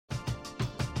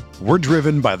We're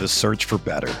driven by the search for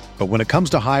better. But when it comes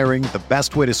to hiring, the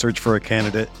best way to search for a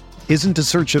candidate isn't to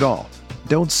search at all.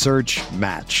 Don't search,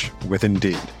 match with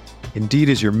Indeed. Indeed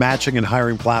is your matching and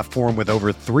hiring platform with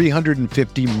over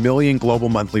 350 million global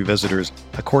monthly visitors,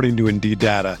 according to Indeed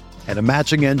data, and a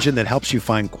matching engine that helps you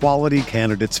find quality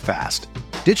candidates fast.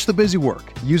 Ditch the busy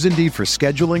work. Use Indeed for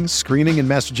scheduling, screening, and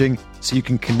messaging so you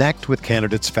can connect with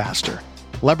candidates faster.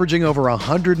 Leveraging over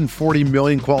 140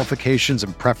 million qualifications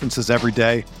and preferences every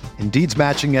day, Indeed's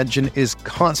matching engine is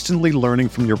constantly learning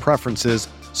from your preferences,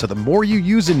 so the more you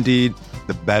use Indeed,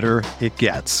 the better it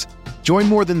gets. Join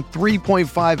more than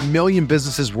 3.5 million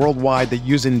businesses worldwide that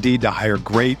use Indeed to hire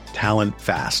great talent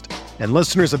fast. And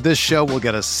listeners of this show will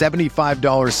get a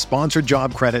 $75 sponsored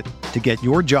job credit to get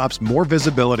your jobs more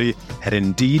visibility at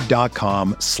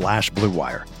Indeed.com/Blue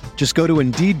Wire. Just go to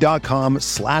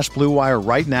Indeed.com/Blue Wire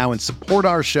right now and support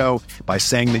our show by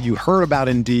saying that you heard about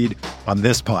Indeed on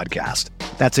this podcast.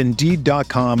 That's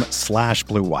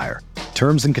Indeed.com/Blue Wire.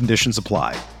 Terms and conditions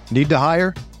apply. Need to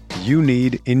hire? You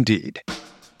need Indeed.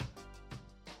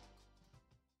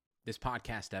 This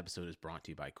podcast episode is brought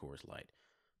to you by Coors Light.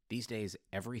 These days,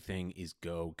 everything is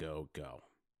go, go, go.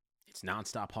 It's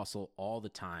nonstop hustle all the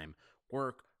time.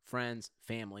 Work, friends,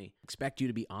 family, expect you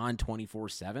to be on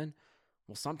 24/7.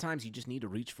 Well, sometimes you just need to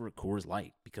reach for a Coors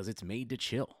Light because it's made to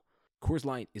chill. Coors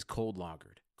Light is cold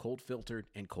lagered, cold filtered,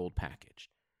 and cold packaged.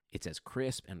 It's as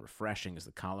crisp and refreshing as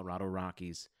the Colorado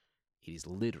Rockies. It is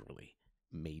literally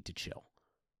made to chill.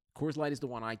 Coors Light is the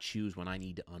one I choose when I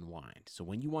need to unwind. So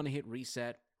when you want to hit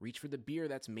reset, reach for the beer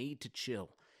that's made to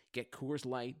chill. Get Coors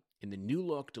Light in the new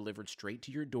look delivered straight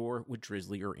to your door with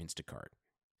Drizzly or Instacart.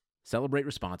 Celebrate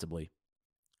responsibly.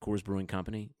 Coors Brewing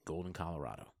Company, Golden,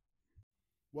 Colorado.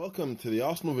 Welcome to the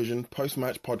Arsenal Vision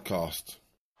post-match podcast.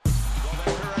 Perez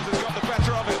has got the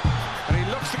better of it, and he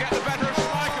looks to get the better of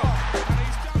Schmeichel, and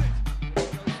he's done it.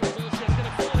 It's going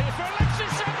to fall here for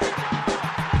Alexis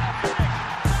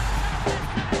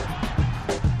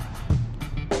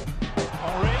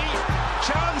Henry,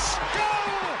 chance,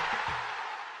 goal!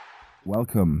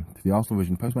 Welcome to the Arsenal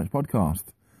Vision post-match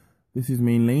podcast. This is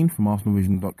me and Lean from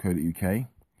arsenalvision.co.uk.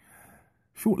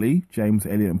 Shortly, James,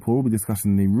 Elliot and Paul will be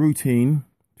discussing the routine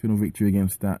 2-0 victory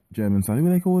against that German side. Who were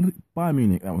they called? Bayern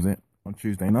Munich, that was it, on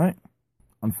Tuesday night.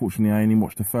 Unfortunately, I only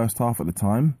watched the first half at the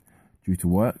time due to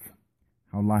work.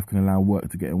 How life can allow work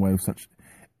to get away with such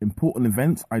important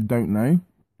events, I don't know.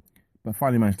 But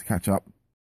finally managed to catch up.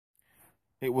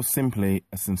 It was simply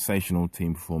a sensational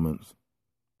team performance.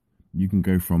 You can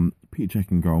go from Peter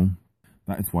Cech in goal.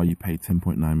 That is why you paid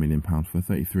 £10.9 million for a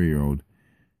 33-year-old.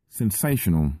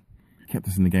 Sensational. Kept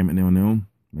us in the game at 0-0.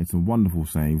 Made some wonderful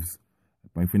saves,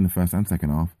 both in the first and second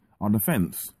half. Our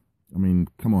defence, I mean,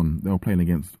 come on, they were playing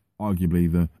against arguably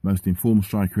the most informed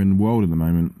striker in the world at the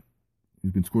moment.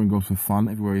 He's been scoring goals for fun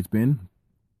everywhere he's been.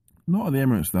 Not at the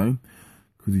Emirates though,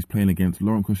 because he's playing against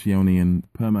Laurent Koscielny and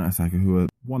Per Mertesacker, who are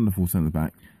wonderful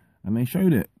centre-back. And they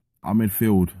showed it. Our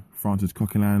midfield, Francis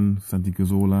Coquelin, Santi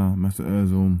Cazorla, Mesut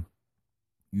Ozil,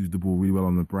 used the ball really well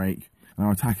on the break. And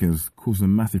our attackers caused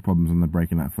some massive problems on the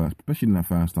break in that first, especially in that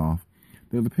first half.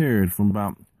 There was a period from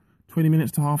about 20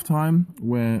 minutes to half time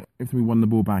where if we won the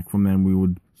ball back from them, we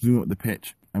would zoom up the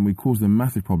pitch and we caused them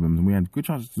massive problems and we had good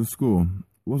chances to score.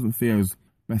 It wasn't Theo's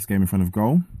best game in front of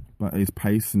goal, but his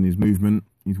pace and his movement,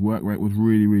 his work rate was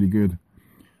really, really good.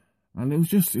 And it was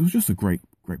just a great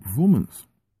performance.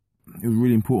 It was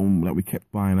really important that we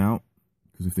kept buying out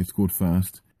because if they scored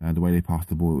first, the way they passed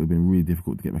the ball, it would have been really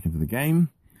difficult to get back into the game.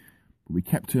 But we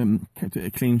kept it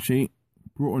a clean sheet,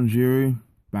 brought on Giroud,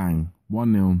 bang,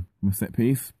 1-0 from a set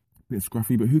piece. Bit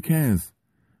scruffy, but who cares?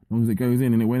 As long as it goes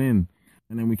in, and it went in.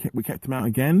 And then we kept them out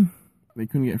again. They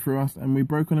couldn't get through us, and we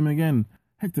broke on them again.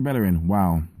 Hector Bellerin,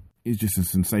 wow, he's just a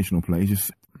sensational player.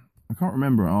 I can't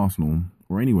remember at Arsenal,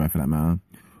 or anywhere for that matter,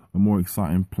 a more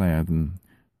exciting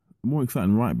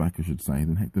right back, I should say,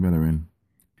 than Hector Bellerin.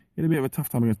 He had a bit of a tough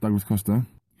time against Douglas Costa.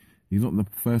 He's not the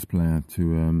first player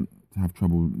to have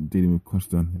trouble dealing with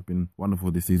Costa. It's been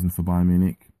wonderful this season for Bayern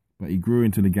Munich, but he grew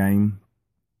into the game.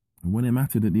 And when it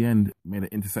mattered at the end, made an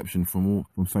interception from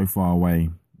so far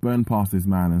away, burned past his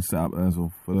man and set up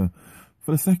Ozil for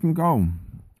the second goal.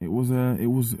 It was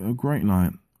a great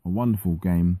night, a wonderful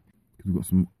game because we've got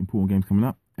some important games coming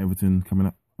up. Everton coming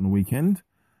up on the weekend,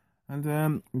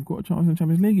 and we've got a chance in the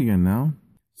Champions League again now.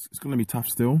 It's going to be tough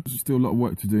still. There's still a lot of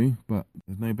work to do, but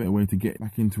there's no better way to get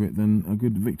back into it than a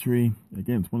good victory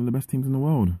against one of the best teams in the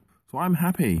world. So I'm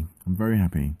happy. I'm very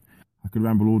happy. I could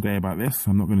ramble all day about this.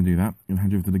 I'm not going to do that. I'm going to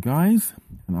hand you over to the guys,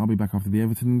 and I'll be back after the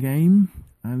Everton game.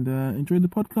 And enjoy the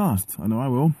podcast. I know I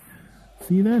will.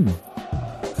 See you then.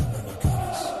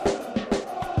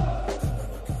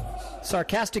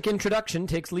 Sarcastic introduction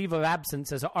takes leave of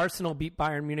absence as Arsenal beat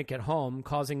Bayern Munich at home,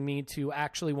 causing me to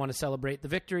actually want to celebrate the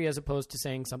victory as opposed to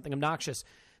saying something obnoxious.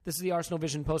 This is the Arsenal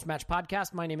Vision post-match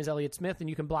podcast. My name is Elliot Smith, and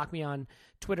you can block me on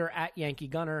Twitter at Yankee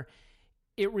Gunner.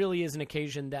 It really is an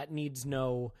occasion that needs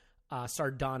no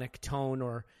sardonic tone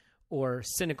or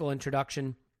cynical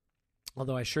introduction,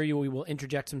 although I assure you we will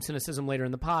interject some cynicism later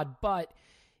in the pod. But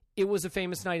it was a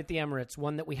famous night at the Emirates,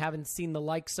 one that we haven't seen the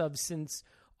likes of since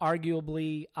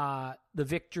arguably the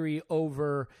victory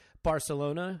over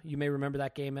Barcelona. You may remember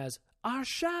that game as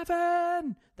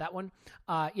Arshavin, that one.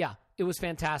 Yeah, it was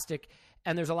fantastic,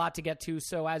 and there's a lot to get to.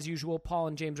 So as usual, Paul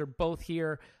and James are both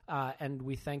here, and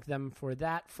we thank them for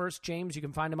that. First, James, you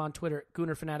can find him on Twitter at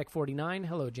GoonerFanatic49.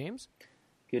 Hello, James.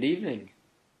 Good evening.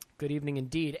 Good evening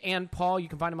indeed. And Paul, you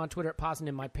can find him on Twitter at Posin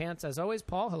in My Pants. As always,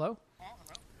 Paul, hello.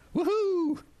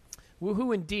 Woohoo!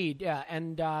 Woohoo indeed, yeah.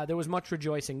 And there was much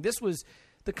rejoicing. This was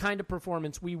the kind of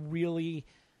performance we really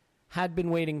had been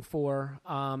waiting for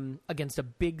against a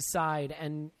big side.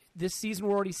 And this season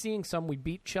we're already seeing some. We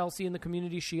beat Chelsea in the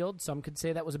Community Shield. Some could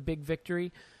say that was a big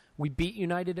victory. We beat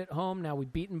United at home. Now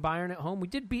we've beaten Bayern at home. We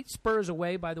did beat Spurs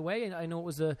away, by the way. I know it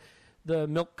was the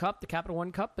Milk Cup, the Capital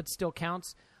One Cup, but still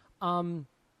counts.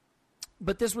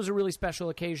 But this was a really special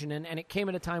occasion, and it came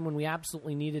at a time when we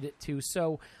absolutely needed it to.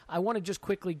 So I want to just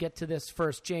quickly get to this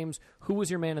first. James, who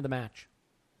was your man of the match?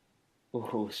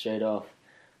 Oh, straight off.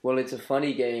 Well, it's a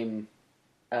funny game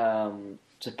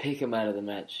to pick a man of the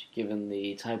match, given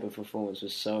the type of performance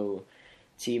was so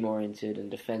team-oriented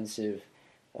and defensive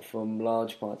from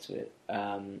large parts of it.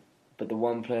 But the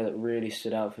one player that really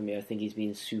stood out for me, I think he's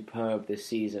been superb this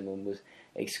season and was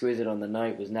exquisite on the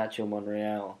night, was Nacho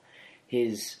Monreal.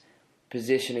 His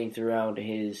positioning throughout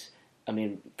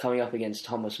coming up against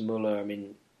Thomas Muller,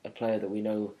 a player that we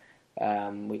know,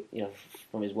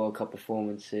 from his World Cup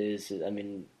performances. He's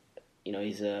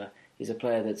a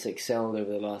player that's excelled over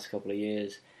the last couple of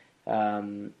years,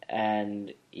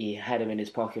 and he had him in his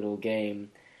pocket all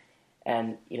game.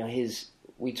 And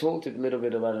we talked a little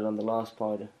bit about it on the last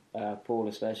pod, Paul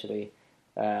especially,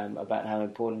 about how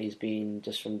important he's been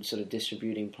just from sort of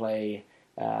distributing play,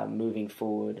 moving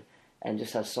forward, and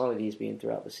just how solid he's been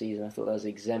throughout the season. I thought that was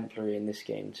exemplary in this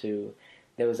game too.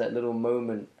 There was that little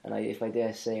moment, and if I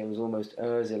dare say, it was almost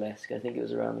Ozil-esque. I think it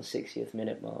was around the 60th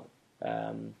minute mark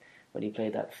when he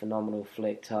played that phenomenal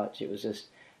flick touch. It was just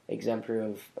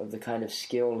exemplary of the kind of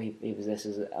skill he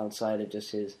possesses outside of just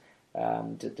his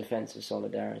defensive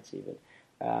solidarity. But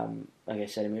like I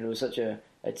said, it was such a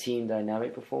team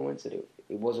dynamic performance that it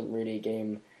wasn't really a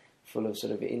game full of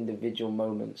sort of individual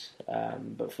moments.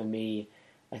 But for me,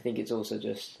 I think it's also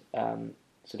just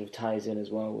sort of ties in as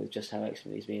well with just how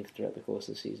excellent he's been throughout the course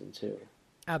of the season too.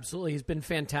 Absolutely. He's been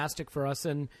fantastic for us,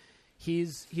 and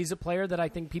he's a player that I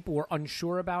think people were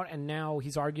unsure about, and now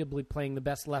he's arguably playing the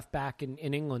best left back in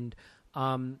England.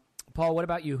 Paul, what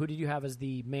about you? Who did you have as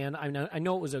the man? I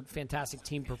know it was a fantastic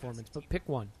team performance, but pick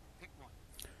one.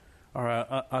 All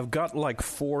right, I've got like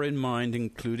four in mind,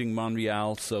 including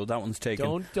Monreal, so that one's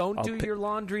taken. Don't do your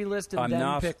laundry list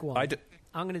and pick one.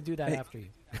 I'm going to do that after you.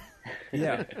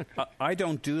 Yeah, I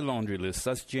don't do laundry lists.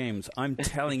 That's James. I'm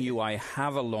telling you, I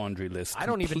have a laundry list. I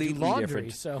don't even do laundry,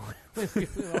 different. So we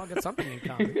all got something in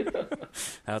common.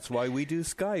 That's why we do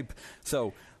Skype.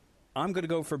 So I'm going to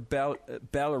go for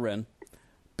Bellerin,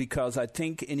 because I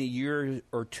think in a year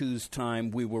or two's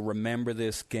time we will remember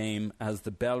this game as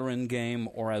the Bellerin game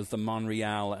or as the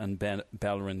Monreal and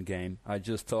Bellerin game. I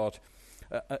just thought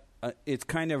it's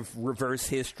kind of reverse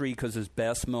history because his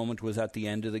best moment was at the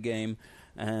end of the game,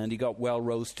 and he got well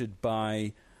roasted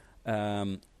by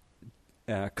Costa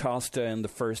in the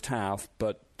first half,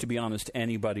 but to be honest,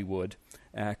 anybody would.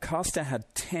 Costa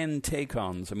had 10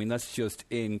 take-ons. That's just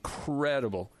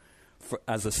incredible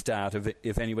as a stat,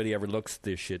 if anybody ever looks at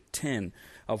this shit. 10,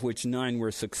 of which 9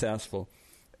 were successful.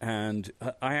 And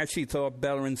I actually thought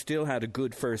Bellerin still had a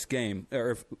good first game,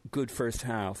 or good first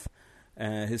half.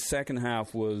 His second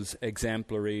half was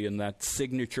exemplary in that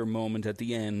signature moment at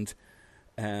the end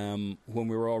when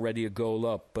we were already a goal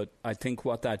up. But I think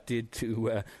what that did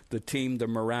to the team, the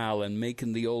morale, and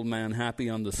making the old man happy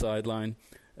on the sideline,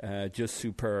 just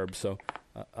superb. So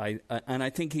I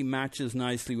think he matches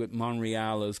nicely with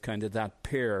Monreal as kind of that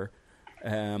pair.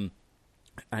 And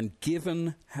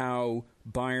given how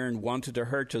Bayern wanted to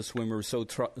hurt us when we were so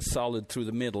solid through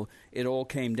the middle, it all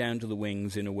came down to the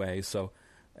wings in a way. So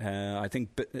I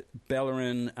think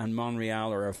Bellerin and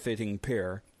Monreal are a fitting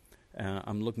pair.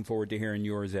 I'm looking forward to hearing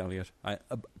yours, Elliot.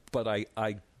 But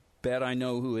I bet I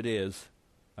know who it is.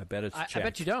 I bet it's Cech. I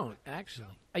bet you don't, actually.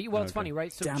 It's funny,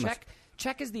 right? So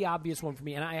Cech is the obvious one for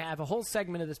me, and I have a whole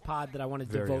segment of this pod that I want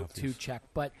to devote to Cech.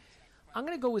 But I'm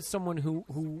going to go with someone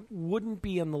who wouldn't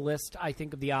be on the list, I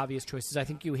think, of the obvious choices. I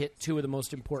think you hit two of the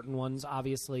most important ones,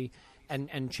 obviously, and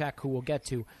Cech, who we'll get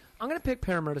to. I'm going to pick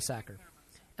Per Mertesacker.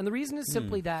 And the reason is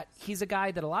simply that he's a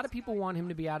guy that a lot of people want him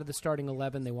to be out of the starting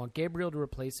 11. They want Gabriel to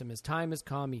replace him. His time has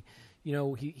come.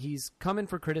 He's coming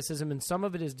for criticism, and some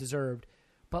of it is deserved.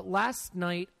 But last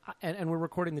night, and we're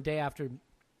recording the day after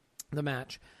the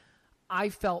match, I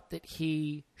felt that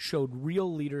he showed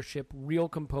real leadership, real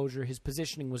composure. His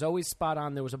positioning was always spot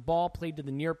on. There was a ball played to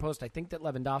the near post, I think that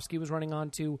Lewandowski was running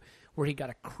onto, where he got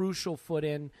a crucial foot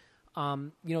in.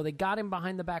 They got him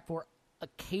behind the back four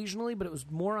occasionally, but it was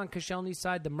more on Koscielny's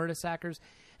side, the Mertesackers.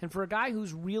 And for a guy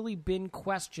who's really been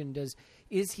questioned as,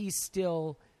 is he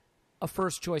still a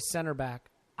first-choice center back,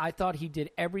 I thought he did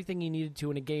everything he needed to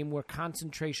in a game where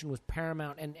concentration was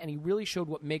paramount, and he really showed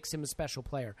what makes him a special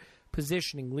player.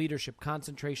 Positioning, leadership,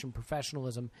 concentration,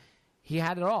 professionalism. He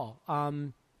had it all.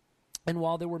 And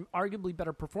while there were arguably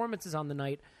better performances on the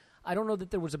night, I don't know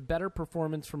that there was a better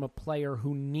performance from a player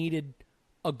who needed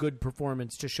a good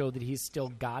performance to show that he's still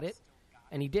got it,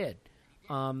 and he did.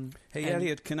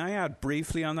 Elliot, can I add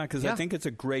briefly on that? Because I think it's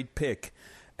a great pick.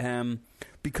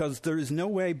 Because there is no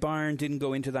way Bayern didn't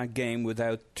go into that game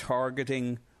without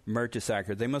targeting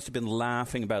Mertesacker. They must have been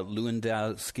laughing about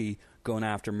Lewandowski going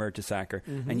after Mertesacker,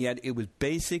 and yet it was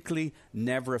basically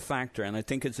never a factor. And I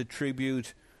think it's a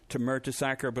tribute to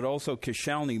Mertesacker, but also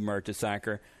Koscielny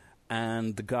Mertesacker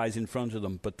and the guys in front of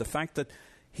them. But the fact that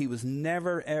he was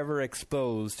never, ever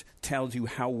exposed tells you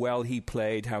how well he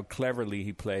played, how cleverly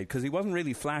he played, because he wasn't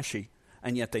really flashy,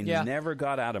 and yet they never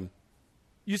got at him.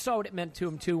 You saw what it meant to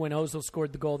him, too, when Ozil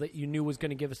scored the goal that you knew was going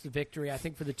to give us the victory. I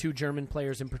think for the two German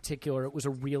players in particular, it was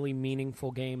a really meaningful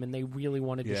game, and they really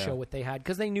wanted to show what they had,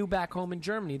 because they knew back home in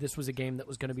Germany this was a game that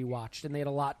was going to be watched, and they had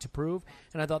a lot to prove,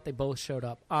 and I thought they both showed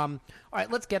up. All right,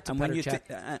 let's get to Petr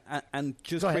Cech. And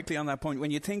just quickly on that point,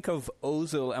 when you think of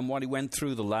Ozil and what he went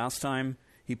through the last time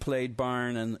he played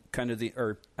Bayern and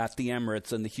at the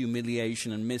Emirates, and the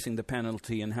humiliation and missing the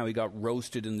penalty and how he got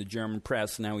roasted in the German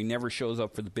press, now he never shows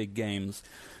up for the big games.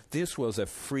 This was a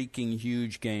freaking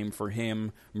huge game for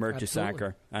him,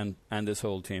 Mertesacker, and this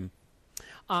whole team.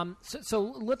 So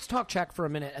let's talk Cech for a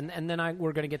minute, and then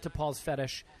we're going to get to Paul's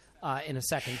fetish in a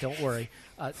second. Don't worry.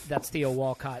 That's Theo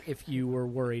Walcott, if you were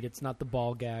worried. It's not the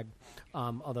ball gag,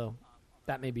 although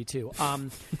that may be too.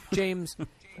 James,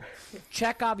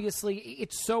 Cech, obviously,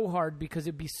 it's so hard because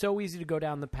it'd be so easy to go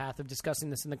down the path of discussing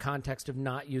this in the context of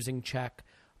not using Cech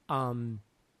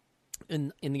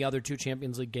in the other two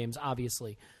Champions League games,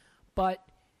 obviously. But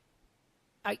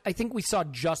I think we saw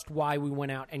just why we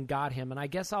went out and got him, and I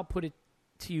guess I'll put it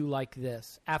to you like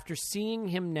this. After seeing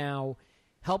him now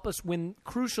help us win,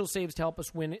 crucial saves to help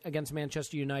us win against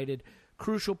Manchester United,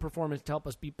 crucial performance to help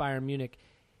us beat Bayern Munich,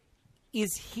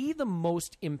 is he the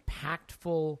most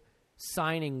impactful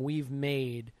signing we've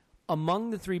made among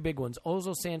the three big ones,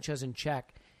 Ozil, Sanchez, and Cech?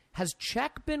 Has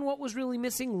Cech been what was really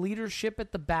missing, leadership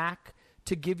at the back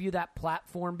to give you that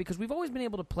platform? Because we've always been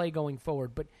able to play going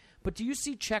forward, but do you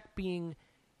see Cech being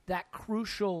that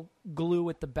crucial glue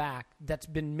at the back that's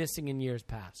been missing in years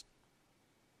past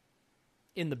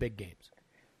in the big games?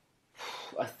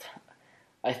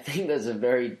 I think that's a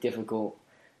very difficult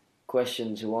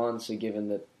question to answer, given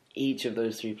that each of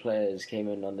those three players came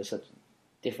in under such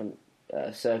different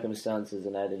circumstances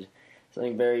and added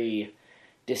something very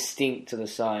distinct to the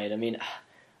side. I mean,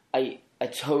 I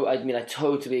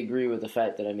totally agree with the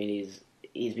fact that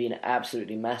he's been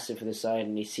absolutely massive for the side,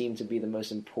 and he seemed to be the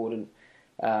most important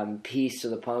piece to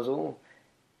the puzzle.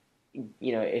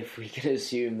 You know, if we can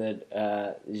assume that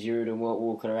Giroud and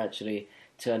Walker are actually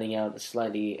turning out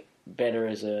slightly better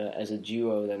as a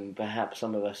duo than perhaps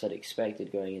some of us had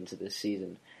expected going into this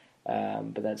season,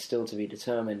 but that's still to be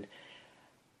determined.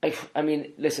 I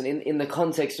mean, listen, in the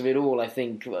context of it all, I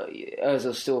think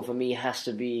Ozil still, for me, has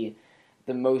to be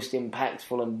the most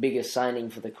impactful and biggest signing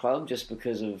for the club, just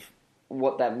because of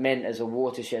what that meant as a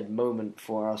watershed moment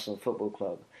for Arsenal Football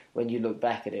Club when you look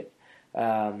back at it.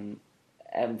 And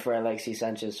for Alexis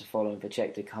Sanchez to follow and for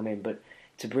Cech to come in. But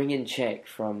to bring in Cech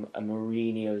from a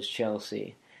Mourinho's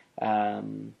Chelsea, such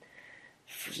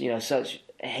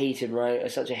a hated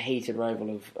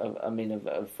rival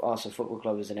of Arsenal Football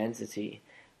Club as an entity,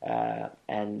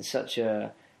 and such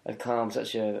a calm,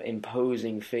 such a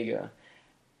imposing figure,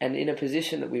 and in a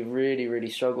position that we've really, really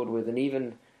struggled with. And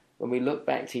even when we look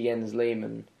back to Jens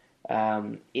Lehmann,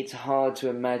 it's hard to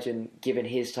imagine, given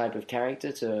his type of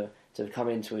character, to come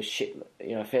into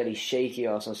a fairly shaky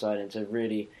Arsenal side and to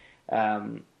really,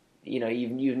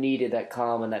 you needed that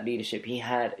calm and that leadership.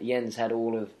 Jens had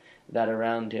all of that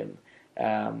around him,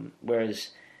 whereas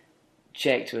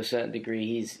Cech, to a certain degree,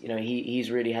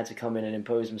 he's really had to come in and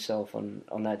impose himself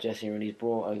on that dressing room. He's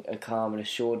brought a calm and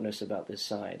assuredness about this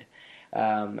side,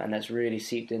 and that's really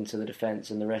seeped into the defence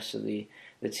and the rest of the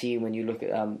team. When you look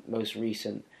at most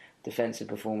recent defensive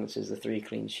performances, the 3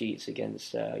 clean sheets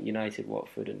against United,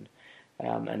 Watford, and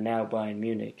now Bayern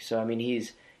Munich. So I mean,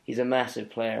 he's a massive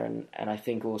player, and I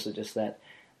think also just that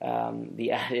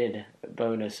the added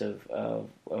bonus of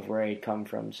where he'd come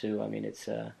from too. I mean,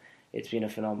 it's been a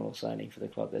phenomenal signing for the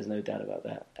club. There's no doubt about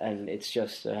that. And it's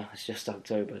just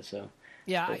October, so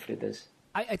yeah, hopefully there's...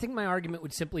 I think my argument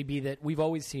would simply be that we've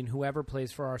always seen whoever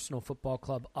plays for Arsenal Football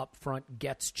Club up front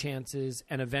gets chances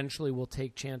and eventually will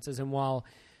take chances. And while,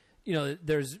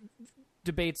 there's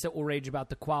debates that will rage about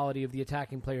the quality of the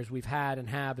attacking players we've had and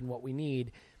have and what we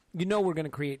need, we're going to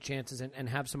create chances and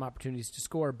have some opportunities to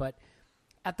score. But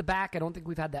at the back, I don't think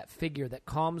we've had that figure that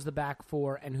calms the back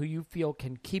four and who you feel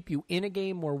can keep you in a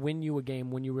game or win you a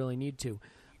game when you really need to.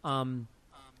 And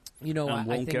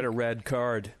won't get a red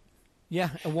card. Yeah,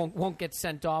 and won't get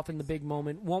sent off in the big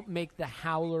moment. Won't make the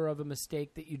howler of a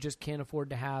mistake that you just can't afford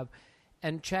to have.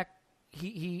 And Cech,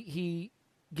 he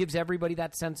gives everybody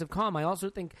that sense of calm. I also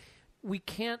think we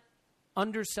can't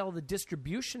undersell the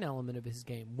distribution element of his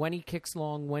game. When he kicks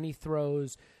long, when he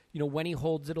throws, when he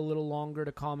holds it a little longer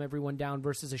to calm everyone down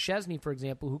versus a Szczesny, for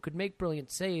example, who could make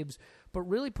brilliant saves, but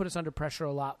really put us under pressure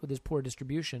a lot with his poor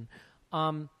distribution.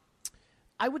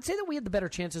 I would say that we had the better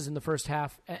chances in the first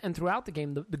half, and throughout the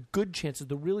game, the good chances,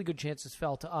 the really good chances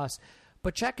fell to us.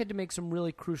 But Cech had to make some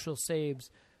really crucial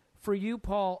saves. For you,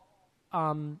 Paul,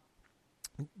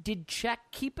 did Cech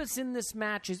keep us in this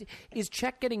match? Is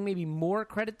Cech getting maybe more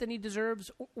credit than he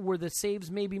deserves? Were the saves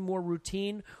maybe more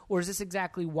routine? Or is this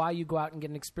exactly why you go out and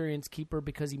get an experienced keeper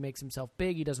because he makes himself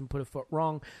big, he doesn't put a foot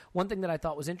wrong? One thing that I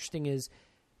thought was interesting is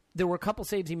there were a couple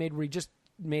saves he made where he just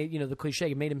made, the cliche,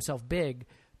 he made himself big,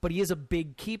 but he is a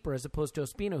big keeper as opposed to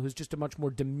Ospina, who's just a much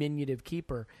more diminutive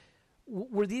keeper.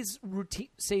 Were these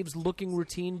saves looking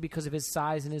routine because of his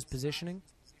size and his positioning?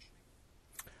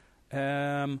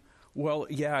 Well,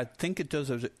 yeah, I think it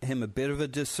does him a bit of a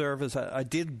disservice. I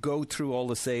did go through all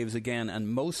the saves again, and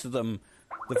most of them,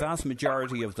 the vast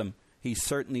majority of them, he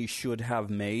certainly should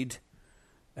have made.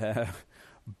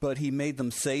 But he made them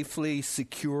safely,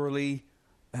 securely,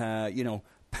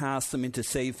 passed them into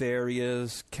safe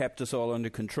areas, kept us all under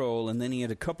control, and then he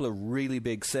had a couple of really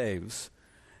big saves.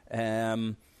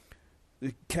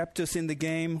 Kept us in the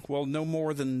game. Well, no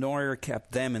more than Neuer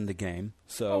kept them in the game.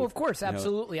 So, of course,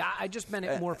 absolutely. I just meant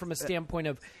it more from a standpoint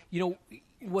of,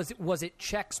 was it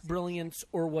Cech's brilliance,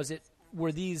 or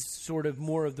were these sort of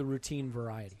more of the routine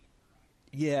variety?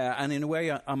 Yeah, and in a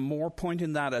way, I'm more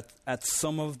pointing that at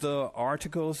some of the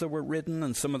articles that were written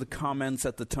and some of the comments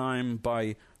at the time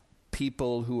by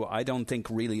people who I don't think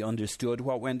really understood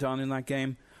what went on in that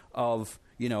game. Of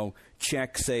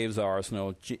Cech saves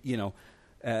Arsenal.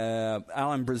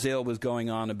 Alan Brazil was going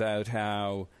on about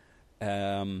how,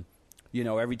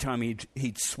 every time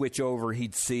he'd switch over,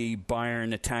 he'd see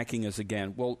Bayern attacking us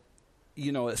again. Well,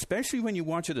 especially when you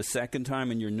watch it a second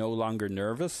time and you're no longer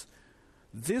nervous,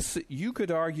 you could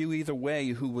argue either way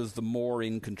who was the more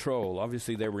in control.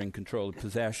 Obviously, they were in control of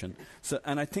possession. So,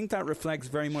 and I think that reflects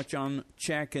very much on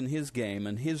Cech and his game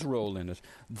and his role in it.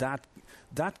 That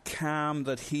calm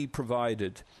that he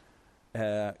provided.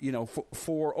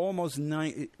 For almost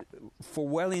for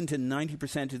well into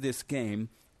 90% of this game,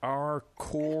 our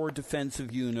core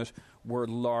defensive unit were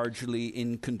largely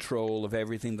in control of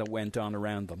everything that went on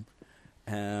around them,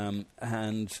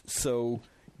 and so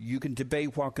you can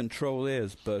debate what control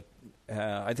is, but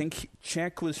I think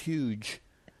Cech was huge,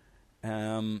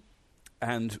 and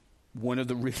one of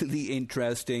the really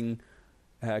interesting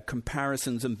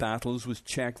comparisons and battles was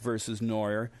Cech versus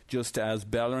Neuer, just as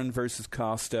Bellerin versus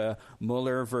Costa,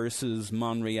 Muller versus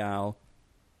Monreal.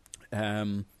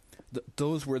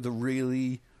 Those were the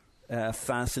really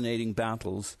fascinating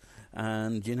battles.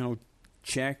 And,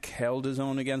 Cech held his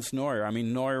own against Neuer. I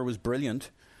mean, Neuer was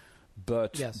brilliant,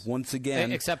 but once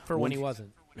again... Except for when he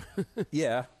wasn't.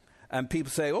 Yeah. And people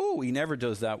say, he never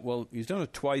does that. Well, he's done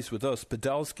it twice with us.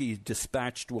 Podolski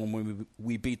dispatched when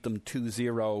we beat them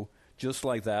 2-0, just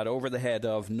like that, over the head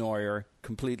of Neuer,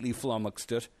 completely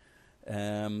flummoxed it.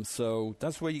 So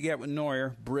that's what you get with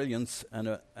Neuer, brilliance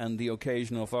and the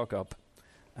occasional fuck-up.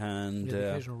 And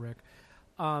the occasional Rick.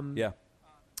 Yeah.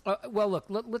 Well, look,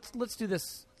 let's do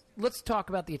this. Let's talk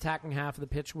about the attacking half of the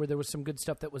pitch where there was some good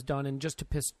stuff that was done. And just to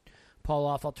piss Paul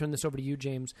off, I'll turn this over to you,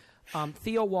 James.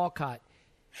 Theo Walcott,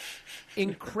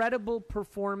 incredible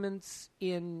performance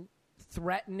in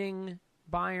threatening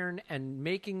Bayern and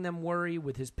making them worry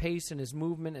with his pace and his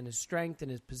movement and his strength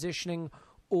and his positioning,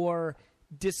 or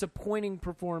disappointing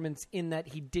performance in that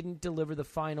he didn't deliver the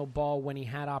final ball when he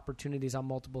had opportunities on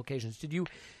multiple occasions.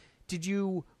 Did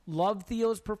you love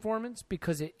Theo's performance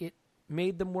because it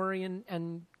made them worry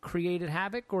and created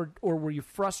havoc, or were you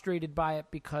frustrated by it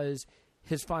because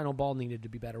his final ball needed to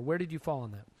be better? Where did you fall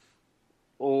on that?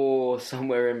 Or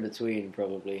somewhere in between,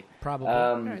 probably. Probably.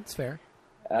 All right, it's fair.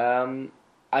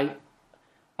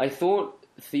 I thought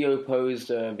Theo posed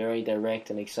a very direct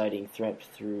and exciting threat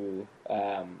through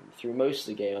most of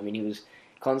the game. I mean, he was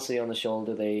constantly on the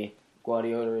shoulder.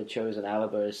 Guardiola had chosen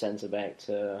Alaba as centre-back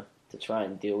to try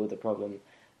and deal with the problem,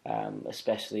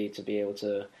 especially to be able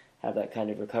to have that kind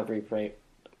of recovery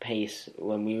pace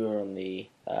when we were on the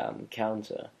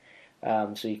counter.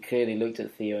 So he clearly looked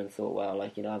at Theo and thought, wow,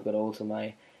 I've got to alter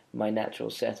my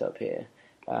natural setup here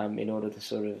in order to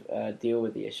sort of deal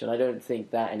with the issue. And I don't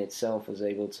think that in itself was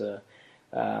able to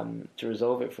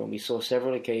resolve it for him. We saw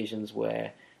several occasions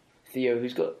where Theo,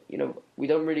 who's got, we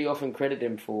don't really often credit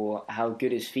him for how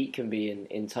good his feet can be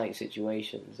in tight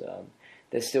situations.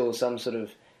 There's still some sort of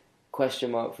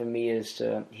question mark for me as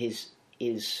to his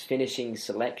finishing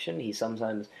selection. He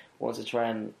sometimes wants to try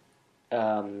and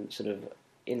sort of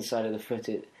inside of the foot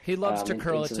it. He loves to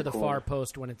curl it to the far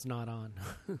post when it's not on.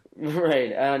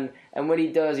 Right, and when he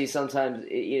does, he sometimes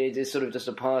it's sort of just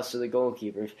a pass to the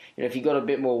goalkeeper. If he got a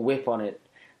bit more whip on it,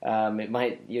 it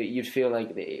might you'd feel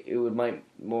like it might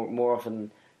more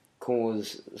often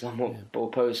cause somewhat or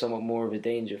pose somewhat more of a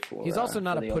danger for. He's also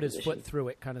not a put his foot through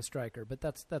it kind of striker, but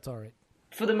that's all right.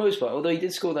 For the most part, although he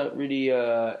did score that really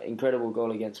incredible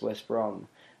goal against West Brom,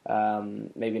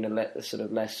 maybe in a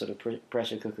less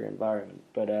pressure cooker environment,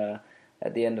 but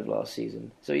at the end of last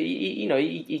season. So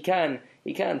he can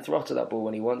throttle that ball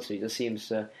when he wants to. He just seems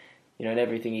to, in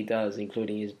everything he does,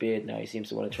 including his beard now, he seems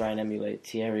to want to try and emulate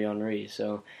Thierry Henry.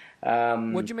 So,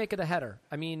 what'd you make of the header?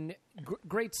 I mean,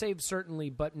 great save certainly,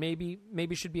 but maybe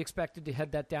should be expected to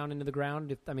head that down into the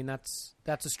ground.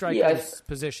 That's a striker's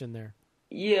position there.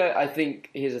 Yeah, I think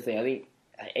here's the thing. I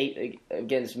think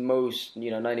against most,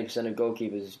 90% of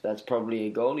goalkeepers, that's probably a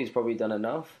goal. He's probably done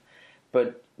enough.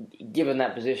 But given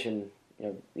that position,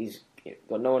 he's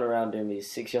got no one around him.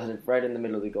 He's 6 yards right in the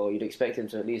middle of the goal. You'd expect him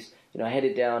to at least, head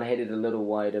it down, head it a little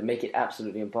wider, make it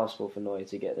absolutely impossible for Neuer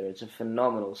to get there. It's a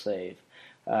phenomenal save.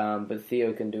 But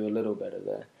Theo can do a little better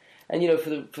there. And,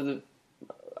 for the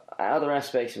other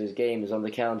aspects of his game is on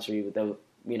the counter,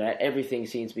 everything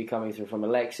seems to be coming through from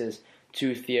Alexis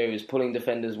to Theo. Is pulling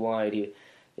defenders wide.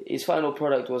 His final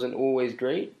product wasn't always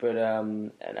great, but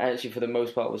and actually for the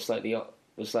most part was slightly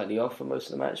off for most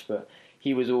of the match. But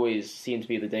he was always seemed to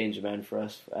be the danger man for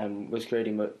us and was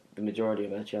creating the majority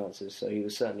of our chances. So he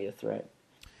was certainly a threat.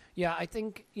 Yeah, I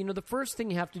think the first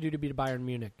thing you have to do to beat Bayern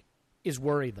Munich is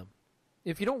worry them.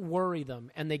 If you don't worry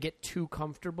them and they get too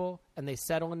comfortable and they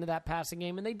settle into that passing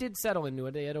game, and they did settle into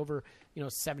it, they had over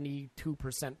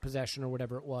 72% possession or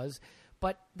whatever it was.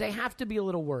 But they have to be a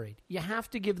little worried. You have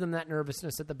to give them that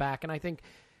nervousness at the back. And I think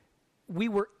we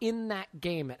were in that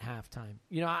game at halftime.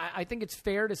 I think it's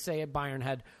fair to say Bayern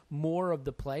had more of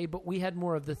the play, but we had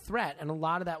more of the threat. And a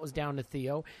lot of that was down to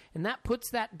Theo. And that puts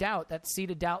that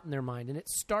seed of doubt in their mind. And it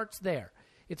starts there.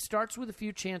 It starts with a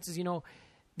few chances.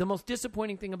 The most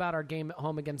disappointing thing about our game at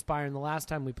home against Bayern the last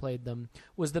time we played them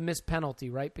was the missed penalty,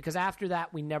 right? Because after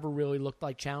that, we never really looked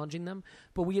like challenging them,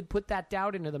 but we had put that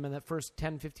doubt into them in that first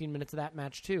 10, 15 minutes of that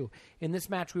match too. In this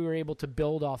match, we were able to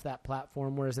build off that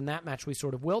platform, whereas in that match, we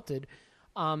sort of wilted.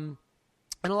 And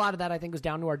a lot of that, I think, was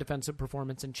down to our defensive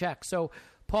performance in check. So,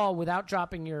 Paul, without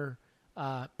dropping your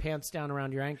pants down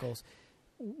around your ankles,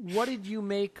 what did you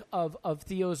make of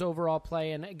Theo's overall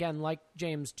play? And again, like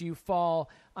James, do you fall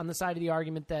on the side of the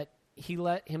argument that he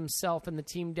let himself and the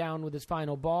team down with his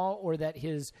final ball, or that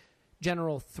his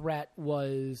general threat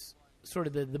was sort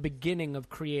of the beginning of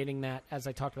creating that, as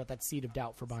I talked about, that seed of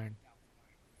doubt for Bayern?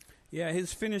 Yeah,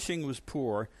 his finishing was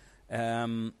poor,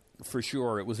 for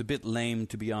sure. It was a bit lame,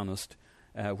 to be honest,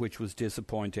 which was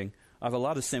disappointing. I have a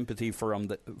lot of sympathy for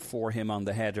him on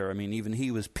the header. I mean, even he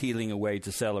was peeling away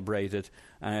to celebrate it,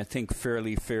 and I think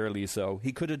fairly so.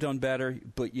 He could have done better,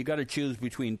 but you got to choose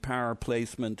between power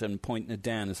placement and pointing it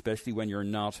down, especially when you're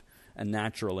not a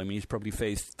natural. I mean, he's probably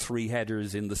faced 3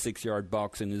 headers in the 6-yard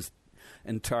box in his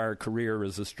entire career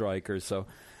as a striker. So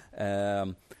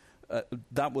that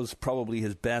was probably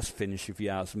his best finish, if you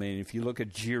ask me. And if you look at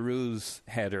Giroud's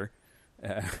header,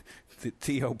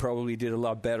 Theo probably did a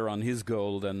lot better on his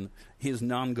goal than his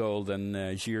non-goal than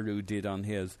Giroud did on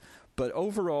his. But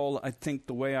overall, I think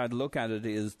the way I'd look at it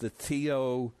is the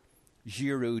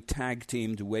Theo-Giroud tag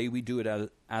team, the way we do it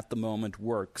at the moment,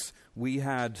 works. We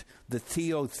had the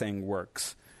Theo thing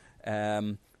works.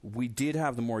 we did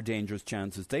have the more dangerous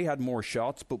chances. They had more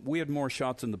shots, but we had more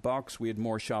shots in the box. We had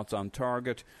more shots on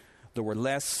target. There were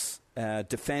less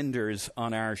defenders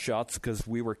on our shots because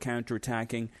we were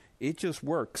counterattacking. It just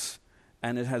works.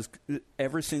 And it has,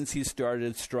 ever since he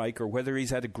started striker, whether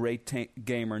he's had a great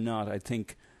game or not, I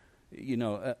think,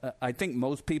 I think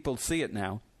most people see it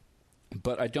now.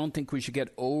 But I don't think we should get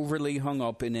overly hung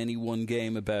up in any one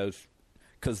game about,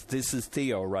 because this is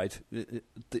Theo, right?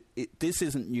 This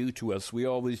isn't new to us. We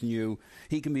always knew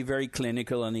he can be very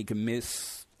clinical and he can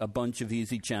miss a bunch of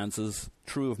easy chances.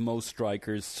 True of most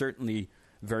strikers, certainly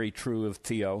very true of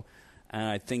Theo. And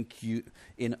I think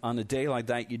on a day like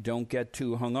that, you don't get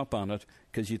too hung up on it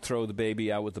because you throw the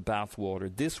baby out with the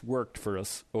bathwater. This worked for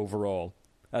us overall,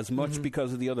 as much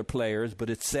because of the other players, but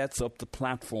it sets up the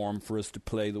platform for us to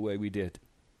play the way we did.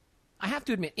 I have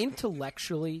to admit,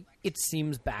 intellectually, it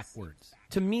seems backwards.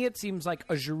 To me, it seems like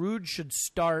a Giroud should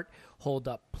start, hold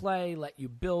up play, let you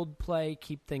build play,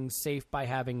 keep things safe by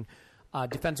having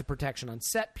defensive protection on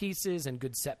set pieces and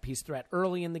good set piece threat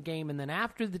early in the game. And then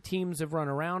after the teams have run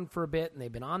around for a bit and they've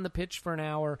been on the pitch for an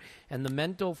hour and the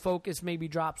mental focus maybe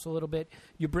drops a little bit,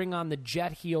 you bring on the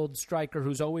jet-heeled striker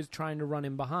who's always trying to run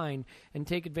in behind and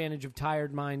take advantage of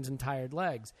tired minds and tired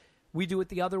legs. We do it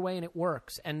the other way and it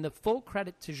works. And the full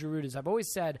credit to Giroud is, I've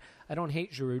always said, I don't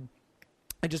hate Giroud.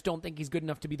 I just don't think he's good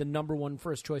enough to be the number one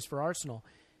first choice for Arsenal.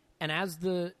 And as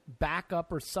the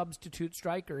backup or substitute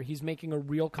striker, he's making a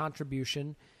real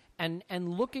contribution and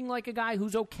looking like a guy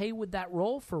who's okay with that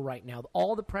role for right now.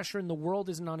 All the pressure in the world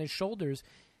isn't on his shoulders.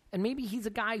 And maybe he's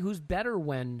a guy who's better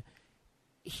when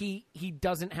he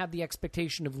doesn't have the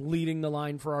expectation of leading the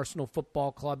line for Arsenal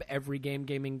Football Club every game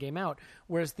in, game out.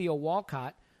 Whereas Theo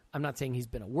Walcott, I'm not saying he's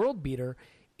been a world beater,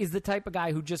 is the type of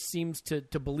guy who just seems to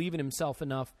believe in himself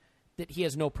enough that he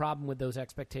has no problem with those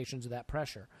expectations or that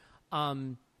pressure.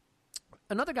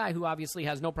 Another guy who obviously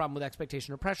has no problem with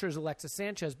expectation or pressure is Alexis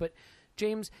Sanchez. But,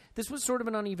 James, this was sort of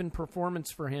an uneven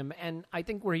performance for him. And I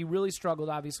think where he really struggled,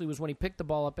 obviously, was when he picked the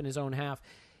ball up in his own half.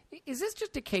 Is this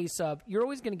just a case of you're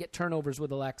always going to get turnovers with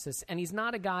Alexis, and he's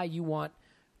not a guy you want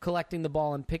collecting the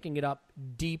ball and picking it up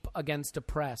deep against a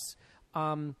press?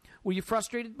 Were you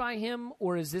frustrated by him,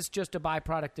 or is this just a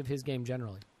byproduct of his game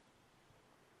generally?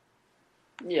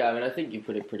 Yeah, I mean, I think you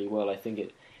put it pretty well. I think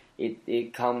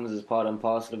it comes as part and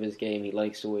parcel of his game. He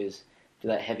likes to always do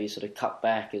that heavy sort of cut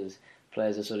back as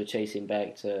players are sort of chasing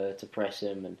back to press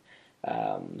him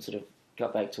and sort of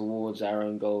cut back towards our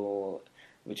own goal,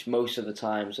 which most of the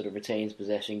time sort of retains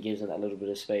possession, gives him that little bit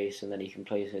of space, and then he can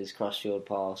play his cross-field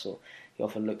pass, or he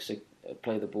often looks to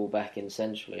play the ball back in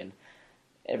centrally. And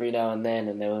every now and then,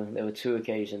 and there were two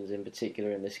occasions in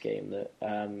particular in this game that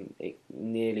it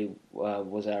nearly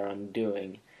was our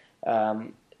undoing.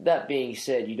 That being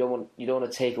said, you don't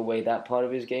want to take away that part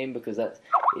of his game, because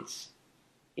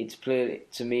it's clearly,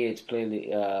 to me,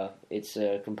 it's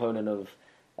a component of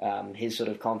his sort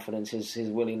of confidence, his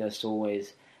willingness to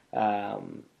always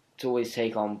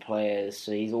take on players.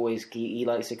 So he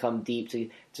likes to come deep to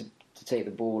take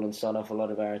the ball and start off a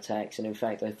lot of our attacks. And in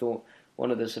fact, I thought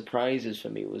one of the surprises for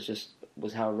me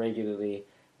was how regularly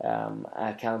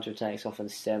our counterattacks often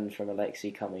stemmed from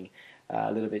Alexi coming a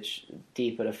little bit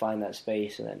deeper to find that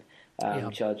space, and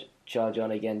then charge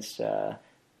on against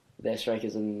their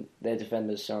strikers and their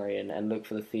defenders, and look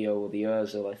for the Theo or the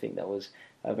Ozil. I think that was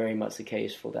very much the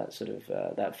case for that sort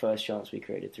of that first chance we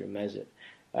created through Mesut.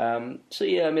 So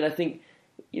yeah, I mean, I think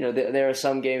there are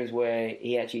some games where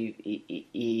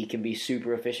he can be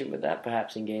super efficient with that.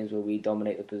 Perhaps in games where we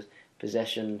dominate the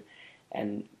possession,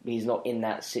 and he's not in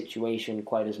that situation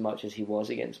quite as much as he was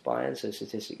against Bayern. So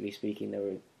statistically speaking, there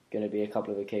were going to be a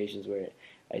couple of occasions where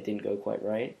it didn't go quite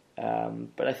right.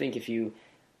 But I think if you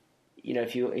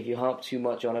harp too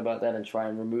much on about that and try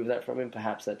and remove that from him,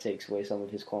 perhaps that takes away some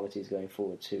of his qualities going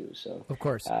forward too. So of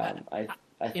course, I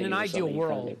think in an ideal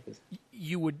world,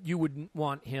 you wouldn't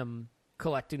want him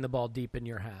collecting the ball deep in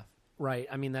your half, right?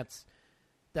 I mean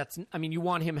you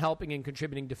want him helping and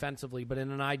contributing defensively, but in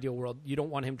an ideal world, you don't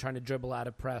want him trying to dribble out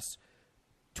of press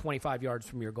 25 yards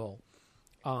from your goal.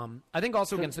 I think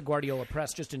also against the Guardiola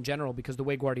press, just in general, because the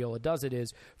way Guardiola does it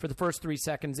is, for the first 3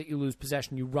 seconds that you lose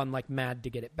possession, you run like mad to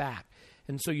get it back.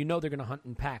 And so they're going to hunt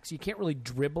in packs. You can't really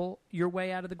dribble your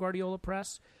way out of the Guardiola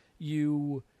press.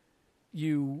 You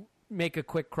make a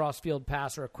quick cross-field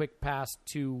pass or a quick pass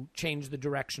to change the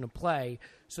direction of play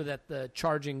so that the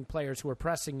charging players who are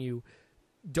pressing you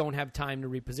don't have time to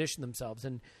reposition themselves.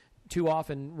 And too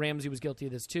often, Ramsey was guilty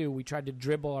of this too. We tried to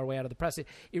dribble our way out of the press. It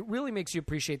really makes you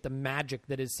appreciate the magic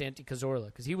that is Santi Cazorla,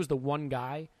 because he was the one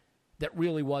guy that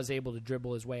really was able to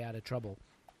dribble his way out of trouble.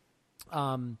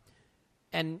 And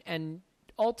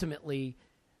ultimately,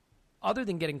 other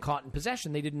than getting caught in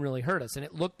possession, they didn't really hurt us. And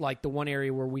it looked like the one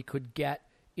area where we could get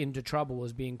into trouble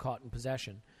was being caught in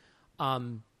possession.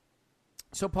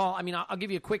 So, Paul, I mean, I'll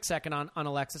give you a quick second on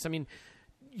Alexis. I mean,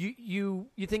 you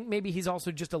think maybe he's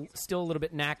also just still a little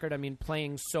bit knackered? I mean,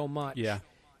 playing so much. Yeah.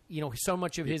 So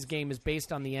much of his game is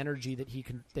based on the energy that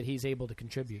he's able to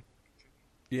contribute.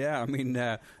 Yeah, I mean,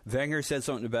 Wenger said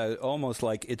something about almost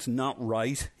like it's not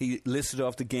right. He listed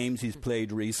off the games he's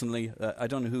played recently. I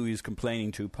don't know who he's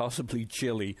complaining to, possibly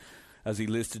Chile, as he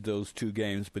listed those 2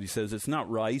 games. But he says it's not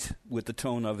right with the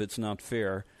tone of it's not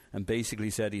fair, and basically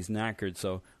said he's knackered.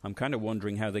 So I'm kind of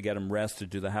wondering how they get him rested.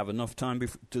 Do they have enough time?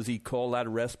 Does he call that a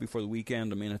rest before the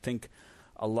weekend? I mean, I think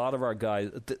a lot of our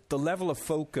guys, the level of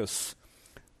focus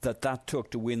that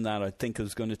took to win that, I think,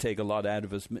 is going to take a lot out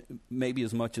of us, maybe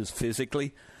as much as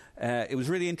physically. It was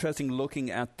really interesting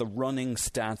looking at the running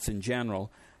stats in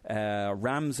general.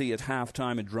 Ramsey at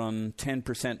halftime had run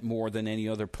 10% more than any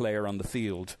other player on the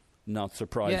field, not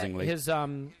surprisingly. Yeah,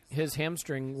 his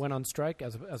hamstring went on strike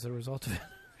as a result of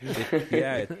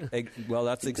it. Well,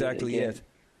 that's exactly it.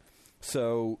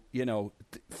 So,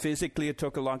 physically it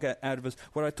took a lot out of us.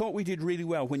 What I thought we did really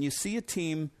well, when you see a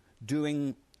team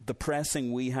doing the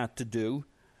pressing we had to do,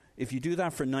 if you do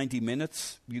that for 90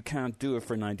 minutes, you can't do it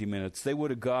for 90 minutes. They would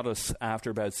have got us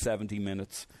after about 70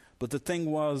 minutes. But the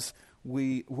thing was,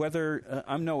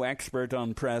 I'm no expert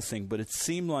on pressing, but it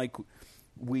seemed like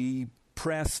we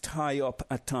pressed high up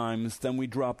at times, then we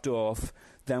dropped off,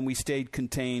 then we stayed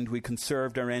contained, we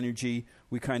conserved our energy,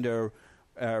 we kind of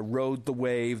rode the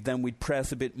wave, then we'd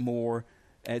press a bit more.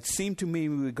 It seemed to me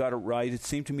we got it right. It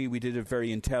seemed to me we did it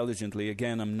very intelligently.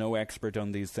 Again, I'm no expert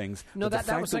on these things. No, that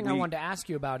was something I wanted to ask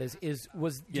you about. Do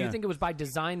you think it was by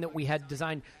design that we had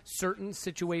designed certain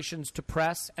situations to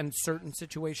press and certain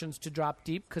situations to drop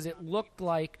deep? Because it looked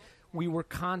like we were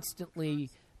constantly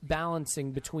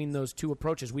balancing between those 2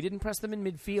 approaches. We didn't press them in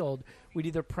midfield. We'd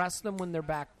either press them when their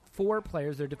back 4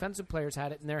 players, their defensive players,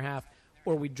 had it in their half,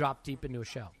 or we'd drop deep into a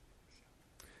shell.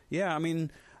 Yeah, I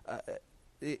mean...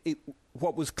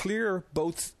 what was clear,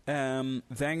 both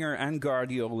Wenger and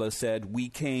Guardiola said we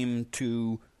came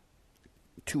to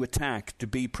attack, to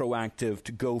be proactive,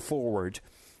 to go forward.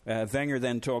 Wenger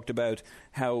then talked about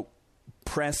how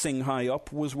pressing high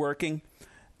up was working,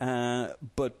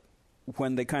 but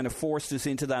when they kind of forced us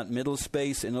into that middle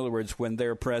space, in other words, when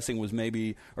their pressing was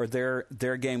maybe, or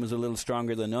their game was a little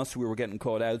stronger than us, we were getting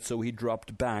caught out, so he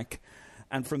dropped back.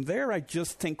 And from there, I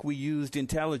just think we used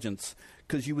intelligence,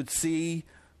 because you would see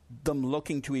them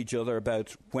looking to each other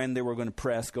about when they were going to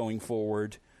press going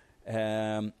forward.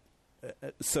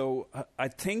 So I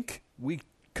think we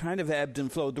kind of ebbed and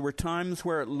flowed. There were times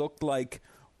where it looked like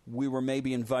we were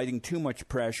maybe inviting too much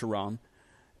pressure on.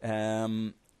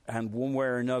 And one way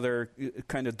or another,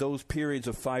 kind of those periods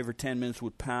of 5 or 10 minutes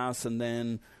would pass, and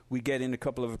then we get in a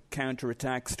couple of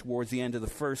counterattacks towards the end of the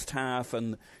first half,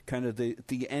 and kind of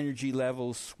the energy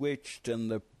levels switched, and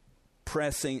the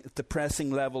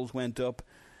pressing levels went up.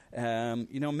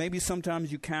 Maybe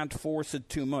sometimes you can't force it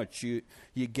too much. You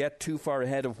get too far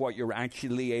ahead of what you're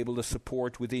actually able to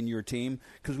support within your team,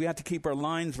 because we had to keep our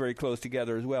lines very close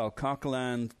together as well.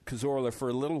 Coquelin and Cazorla for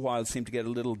a little while seemed to get a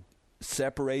little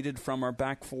separated from our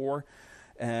back 4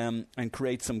 and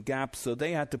create some gaps, so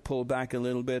they had to pull back a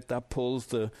little bit. That pulls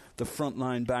the front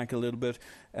line back a little bit.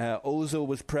 Ozil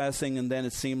was pressing, and then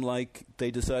it seemed like they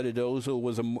decided Ozil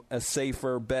was a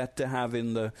safer bet to have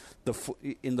in the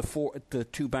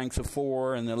 2 banks of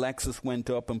 4, and Alexis went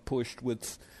up and pushed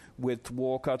with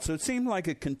Walcott. So it seemed like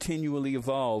it continually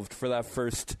evolved for that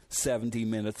first 70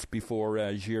 minutes before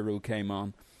Giroud came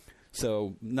on.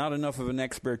 So not enough of an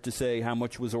expert to say how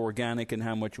much was organic and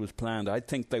how much was planned. I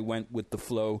think they went with the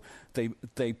flow.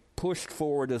 They pushed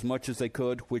forward as much as they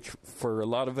could, which for a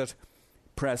lot of it,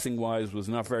 pressing-wise, was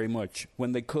not very much.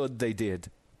 When they could, they did.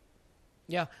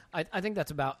 Yeah, I think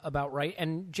that's about right.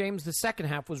 And, James, the second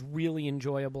half was really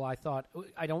enjoyable, I thought.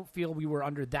 I don't feel we were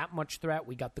under that much threat.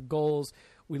 We got the goals.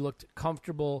 We looked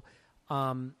comfortable.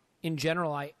 In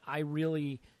general, I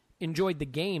really enjoyed the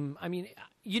game. I mean,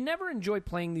 you never enjoy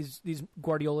playing these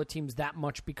Guardiola teams that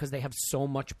much because they have so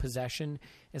much possession.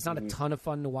 It's not a ton of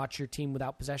fun to watch your team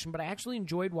without possession, but I actually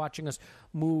enjoyed watching us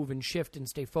move and shift and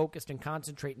stay focused and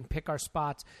concentrate and pick our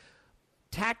spots.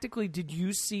 Tactically, did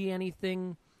you see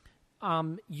anything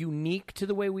unique to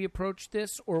the way we approached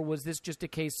this, or was this just a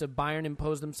case of Bayern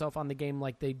imposed themselves on the game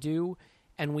like they do,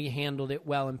 and we handled it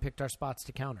well and picked our spots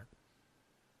to counter?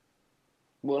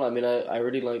 Well, I mean, I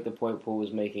really like the point Paul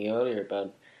was making earlier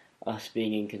about us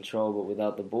being in control but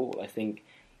without the ball. I think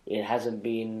it hasn't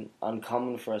been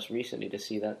uncommon for us recently to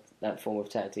see that form of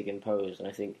tactic imposed, and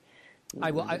I think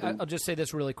I'll just say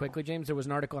this really quickly, James. There was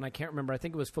an article, and I can't remember. I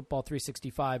think it was Football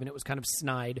 365, and it was kind of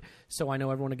snide, so I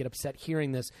know everyone will get upset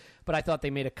hearing this. But I thought they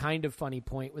made a kind of funny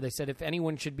point where they said if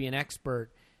anyone should be an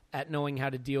expert at knowing how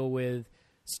to deal with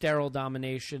sterile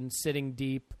domination, sitting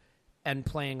deep, and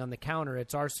playing on the counter,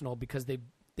 it's Arsenal, because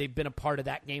they've been a part of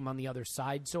that game on the other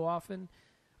side so often.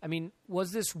 I mean,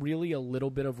 was this really a little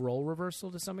bit of role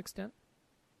reversal to some extent?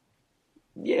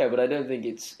 Yeah, but I don't think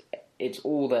it's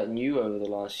all that new over the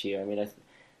last year. I mean,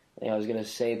 I was going to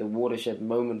say the watershed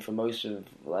moment for most of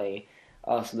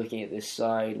us looking at this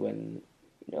side when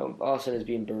Arsenal has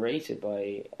been berated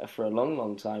for a long,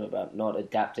 long time about not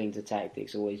adapting to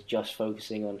tactics, always just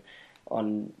focusing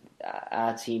on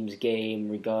our team's game,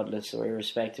 regardless or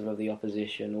irrespective of the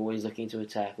opposition, always looking to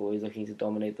attack, always looking to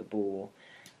dominate the ball.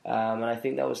 And I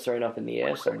think that was thrown up in the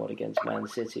air somewhat against Man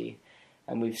City.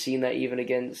 And we've seen that even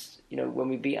against, when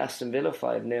we beat Aston Villa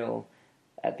 5-0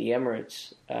 at the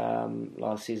Emirates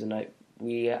last season,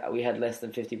 we had less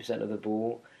than 50% of the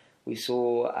ball. We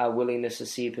saw our willingness to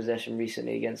cede possession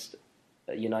recently against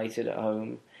United at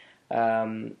home.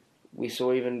 We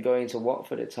saw even going to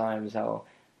Watford at times how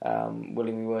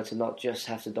willing we were to not just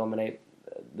have to dominate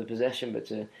the possession, but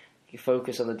to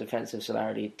focus on the defensive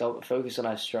solidarity, focus on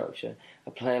our structure.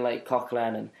 A player like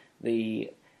Coquelin and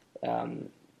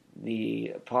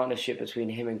the partnership between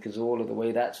him and Cazorla, the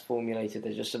way that's formulated,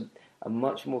 there's just a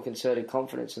much more concerted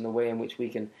confidence in the way in which we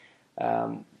can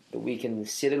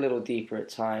sit a little deeper at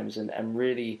times and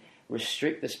really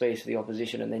restrict the space of the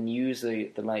opposition, and then use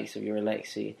the likes of your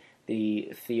Alexi,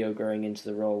 the Theo growing into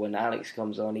the role when Alex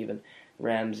comes on, even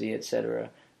Ramsey, etc.,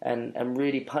 and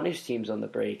really punish teams on the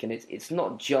break. And it's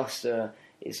not just a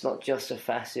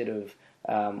facet of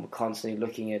constantly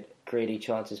looking at creating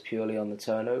chances purely on the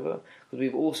turnover, because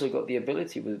we've also got the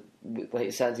ability with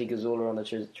like Santi Cazorla on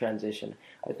the transition.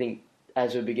 I think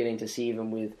as we're beginning to see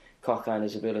even with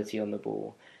Coquelin's ability on the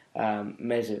ball,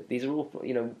 Mesut, these are all,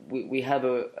 we have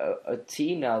a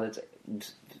team now that's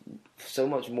so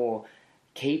much more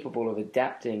capable of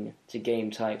adapting to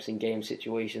game types and game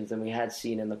situations than we had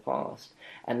seen in the past.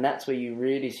 And that's where you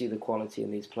really see the quality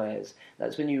in these players.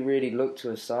 That's when you really look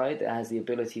to a side that has the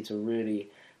ability to really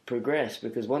progress,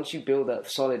 because once you build that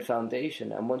solid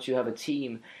foundation, and once you have a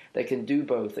team that can do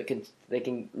both, they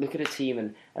can look at a team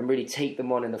and really take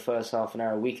them on in the first half an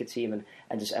hour, a weaker team,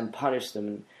 and punish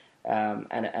them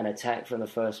and attack from the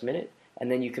first minute, and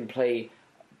then you can play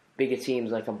bigger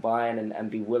teams like a Bayern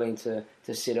and be willing to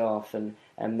sit off and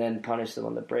then punish them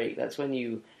on the break. That's when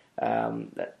you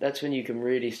can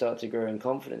really start to grow in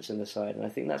confidence in the side, and I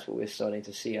think that's what we're starting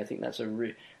to see. I think that's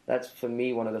for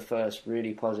me one of the first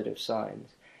really positive signs.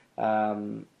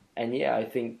 And yeah, I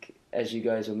think as you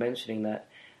guys were mentioning, that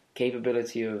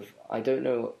capability of, I don't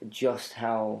know just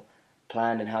how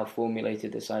planned and how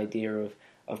formulated this idea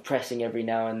of pressing every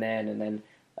now and then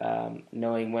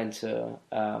knowing when to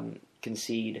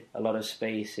concede a lot of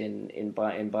space in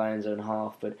Bayern's own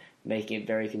half, but making it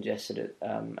very congested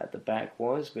at the back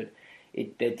was. But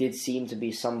there did seem to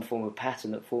be some form of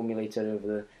pattern that formulated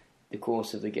over the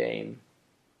course of the game,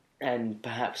 and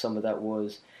perhaps some of that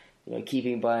was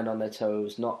keeping Bayern on their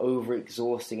toes, not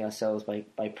over-exhausting ourselves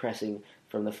by pressing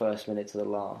from the first minute to the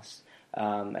last,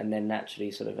 and then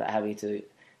naturally sort of having to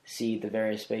seed the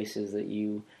various spaces that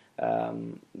you,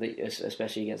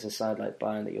 especially against a side like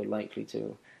Bayern, that you're likely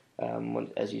to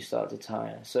as you start to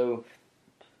tire. So,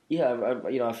 yeah,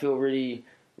 I feel really,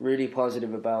 really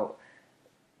positive about.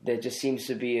 There just seems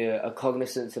to be a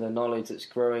cognizance and a knowledge that's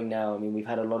growing now. I mean, we've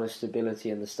had a lot of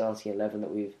stability in the starting 11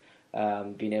 that we've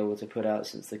been able to put out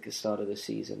since the start of the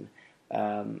season,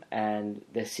 and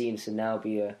there seems to now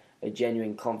be a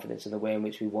genuine confidence in the way in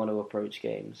which we want to approach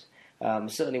games.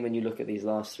 Certainly when you look at these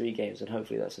last three games, and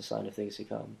hopefully that's a sign of things to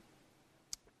come.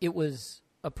 It was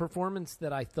a performance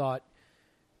that I thought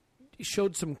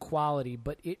showed some quality,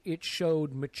 but it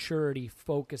showed maturity,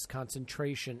 focus,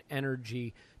 concentration,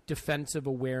 energy, defensive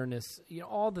awareness,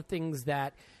 all the things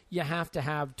that you have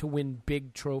to win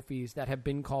big trophies that have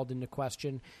been called into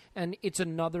question. And it's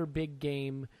another big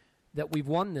game that we've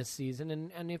won this season.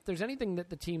 And if there's anything that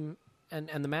the team and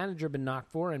the manager have been knocked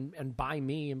for, and by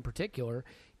me in particular,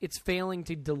 it's failing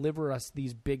to deliver us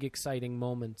these big, exciting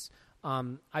moments.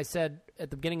 I said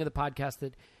at the beginning of the podcast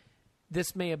that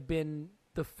this may have been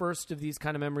the first of these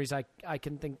kind of memories I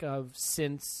can think of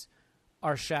since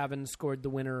Arshavin scored the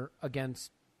winner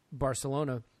against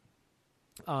Barcelona.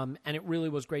 And it really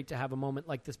was great to have a moment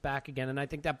like this back again. And I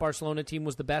think that Barcelona team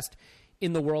was the best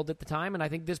in the world at the time. And I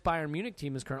think this Bayern Munich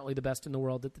team is currently the best in the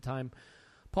world at the time.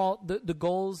 Paul, the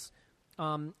goals,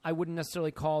 I wouldn't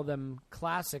necessarily call them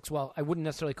classics. Well, I wouldn't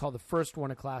necessarily call the first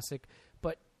one a classic,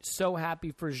 but so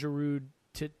happy for Giroud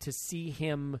to see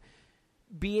him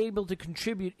be able to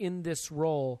contribute in this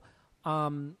role.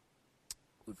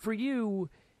 For you,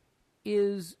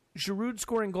 is Giroud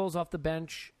scoring goals off the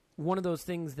bench one of those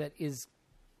things that is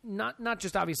not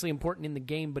just obviously important in the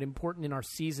game, but important in our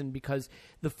season because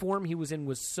the form he was in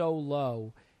was so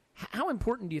low? How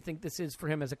important do you think this is for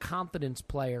him as a confidence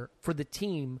player, for the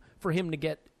team, for him to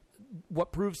get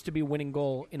what proves to be a winning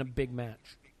goal in a big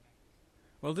match?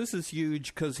 Well, this is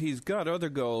huge because he's got other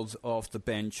goals off the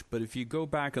bench, but if you go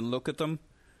back and look at them,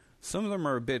 some of them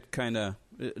are a bit kind of,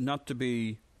 not to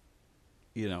be,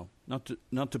 not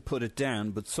to put it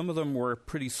down, but some of them were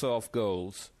pretty soft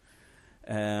goals.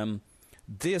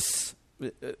 This,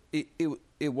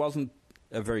 it wasn't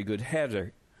a very good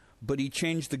header, but he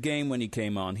changed the game when he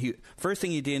came on. First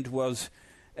thing he did was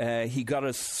he got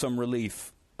us some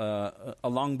relief. A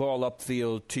long ball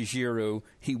upfield to Giroud.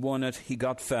 He won it. He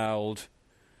got fouled.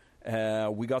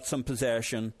 We got some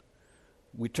possession.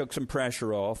 We took some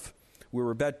pressure off. We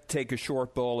were about to take a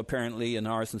short ball, apparently, and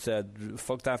Arsene said,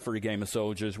 fuck that for a game of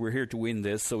soldiers. We're here to win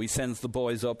this. So he sends the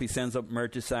boys up. He sends up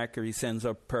Mertesacker. He sends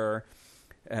up Per.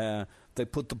 They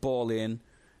put the ball in.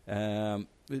 To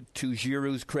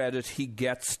Giroud's credit, he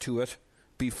gets to it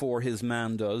before his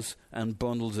man does and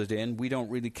bundles it in. We don't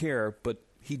really care, but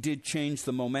he did change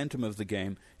the momentum of the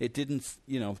game. It didn't,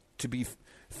 to be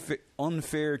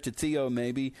unfair to Theo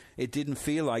maybe, it didn't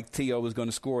feel like Theo was going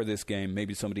to score this game.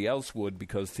 Maybe somebody else would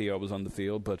because Theo was on the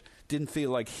field, but didn't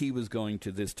feel like he was going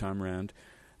to this time around.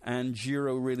 And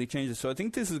Giroud really changed it. So I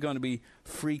think this is going to be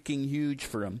freaking huge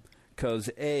for him because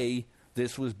A,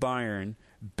 this was Bayern,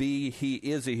 B, he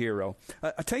is a hero.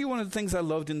 I'll tell you one of the things I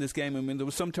loved in this game. I mean, there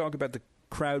was some talk about the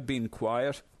crowd being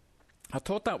quiet. I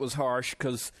thought that was harsh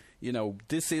because,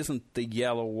 this isn't the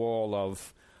yellow wall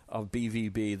of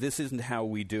BVB. This isn't how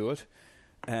we do it.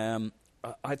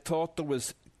 I thought there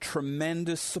was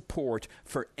tremendous support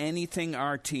for anything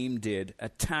our team did, a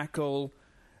tackle,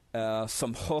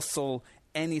 some hustle,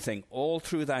 anything, all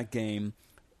through that game.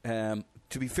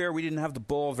 To be fair, we didn't have the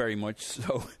ball very much,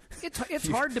 so it's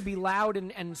hard to be loud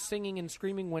and singing and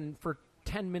screaming when for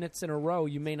 10 minutes in a row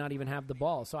you may not even have the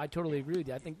ball. So I totally agree with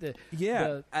you. I think the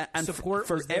support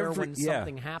was there when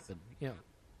something happened.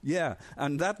 Yeah,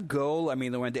 and that goal, I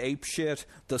mean, they went ape shit.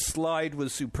 The slide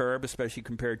was superb, especially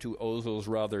compared to Ozil's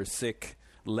rather sick,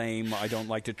 lame, I don't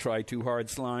like to try too hard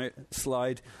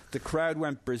slide. The crowd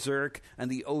went berserk, and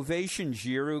the ovation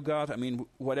Giroud got, I mean,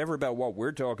 whatever about what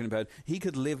we're talking about, he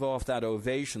could live off that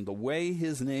ovation. The way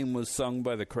his name was sung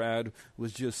by the crowd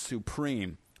was just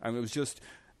supreme. I mean, it was just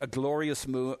a glorious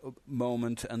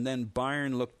moment, and then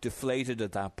Bayern looked deflated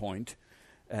at that point.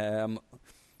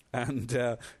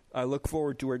 I look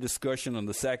forward to our discussion on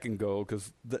the second goal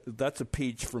because that's a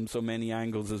peach from so many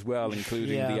angles as well,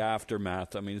 including the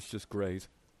aftermath. I mean, it's just great.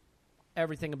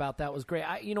 Everything about that was great.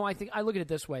 I think I look at it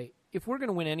this way. If we're going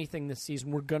to win anything this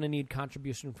season, we're going to need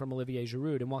contribution from Olivier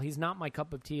Giroud. And while he's not my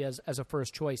cup of tea as a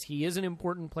first choice, he is an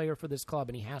important player for this club,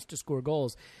 and he has to score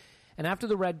goals. And after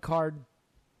the red card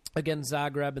against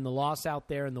Zagreb and the loss out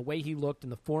there and the way he looked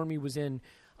and the form he was in,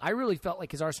 I really felt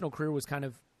like his Arsenal career was kind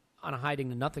of on a hiding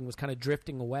to nothing, was kind of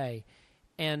drifting away.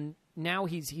 And now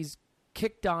he's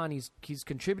kicked on, he's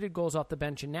contributed goals off the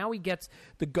bench, and now he gets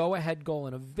the go-ahead goal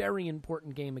in a very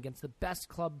important game against the best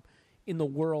club in the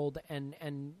world. And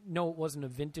no, it wasn't a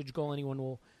vintage goal anyone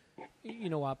will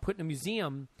put in a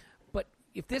museum. But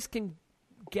if this can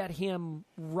get him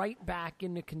right back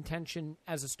into contention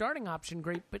as a starting option,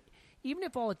 great. But even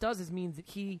if all it does is means that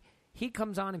he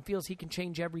comes on and feels he can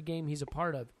change every game he's a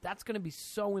part of, that's going to be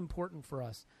so important for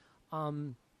us.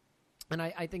 And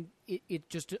I think it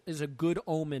just is a good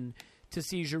omen to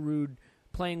see Giroud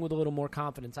playing with a little more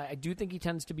confidence. I do think he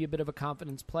tends to be a bit of a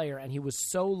confidence player, and he was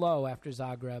so low after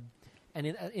Zagreb and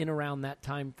in around that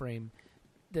time frame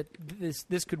that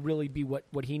this could really be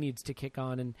what he needs to kick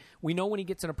on. And we know when he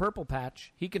gets in a purple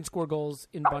patch, he can score goals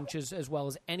in bunches as well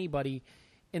as anybody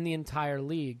in the entire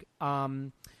league.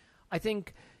 I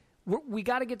think we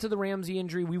got to get to the Ramsey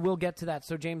injury. We will get to that.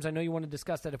 So, James, I know you want to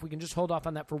discuss that. If we can just hold off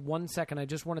on that for 1 second, I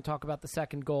just want to talk about the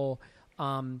second goal.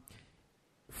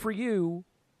 For you,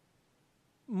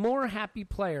 more happy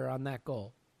player on that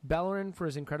goal, Bellerin for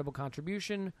his incredible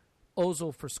contribution,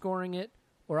 Ozil for scoring it,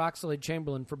 or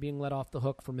Oxlade-Chamberlain for being let off the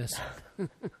hook for missing?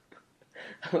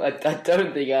 I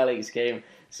don't think Alex came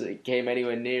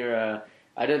anywhere near.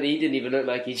 I don't think he didn't even look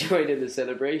like he joined in the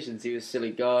celebrations. He was still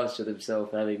aghast with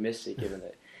himself having missed it, given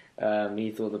it.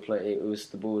 He thought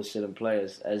the ball was still in play,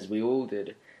 as we all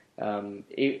did.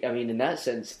 In that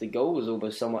sense, the goal was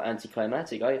almost somewhat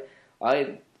anticlimactic.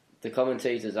 The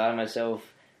commentators, I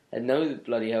myself, had no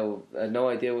idea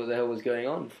what the hell was going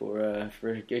on for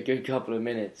a good couple of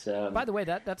minutes. By the way,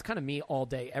 that's kind of me all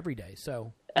day, every day.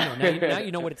 So now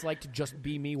you know what it's like to just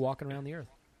be me walking around the earth.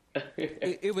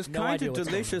 It was kind of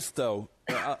delicious, though.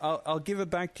 I'll give it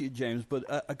back to you, James, but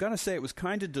I got to say it was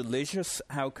kind of delicious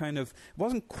how kind of... It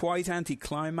wasn't quite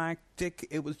anticlimactic.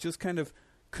 It was just kind of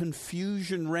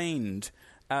confusion reigned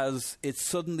as it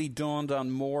suddenly dawned on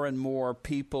more and more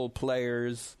people,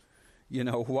 players,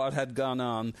 what had gone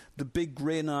on. The big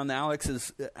grin on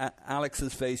Alex's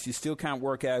face, you still can't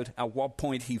work out at what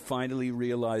point he finally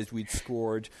realized we'd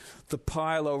scored. The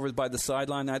pile over by the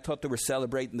sideline, I thought they were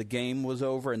celebrating the game was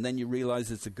over, and then you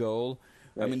realize it's a goal.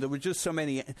 Right. I mean, there were just so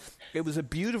many... It was a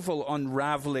beautiful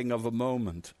unraveling of a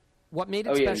moment. What made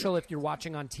it special if you're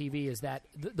watching on TV is that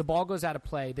the ball goes out of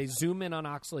play. They zoom in on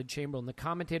Oxlade-Chamberlain. The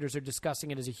commentators are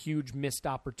discussing it as a huge missed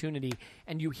opportunity,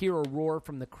 and you hear a roar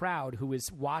from the crowd who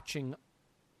is watching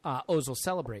Ozil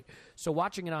celebrate. So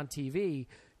watching it on TV,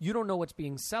 you don't know what's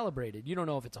being celebrated. You don't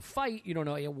know if it's a fight. You don't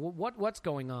know what's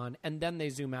going on. And then they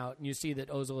zoom out, and you see that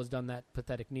Ozil has done that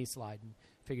pathetic knee slide and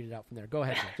figured it out from there. Go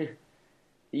ahead, James.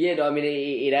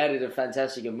 It added a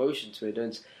fantastic emotion to it.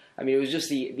 It was just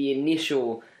the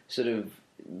initial... sort of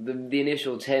the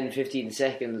initial 10, 15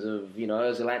 seconds of,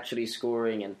 Ozil actually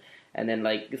scoring and then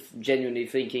genuinely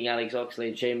thinking Alex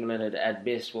Oxlade-Chamberlain had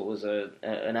missed what was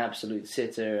an absolute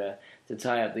sitter to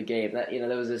tie up the game. That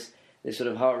there was this sort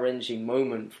of heart-wrenching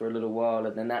moment for a little while,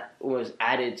 and then that almost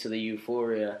added to the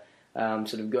euphoria,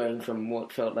 sort of going from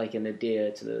what felt like a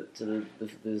nadir to the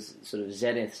sort of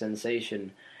zenith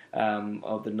sensation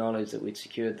of the knowledge that we'd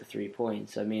secured the 3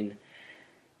 points. I mean,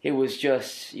 it was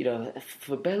just,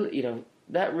 for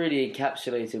that really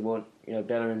encapsulated what,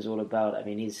 Bellerin's all about. I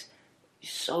mean, he's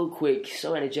so quick,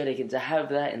 so energetic, and to have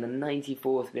that in the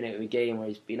 94th minute of a game where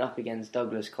he's been up against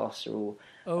Douglas Costa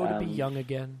to be young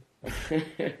again.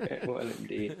 Well,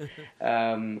 indeed.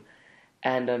 And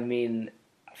I mean,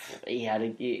 he had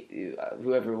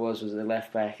whoever it was the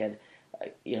left back, had,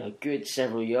 a good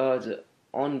several yards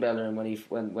on Bellerin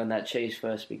when that chase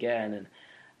first began. And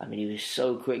I mean, he was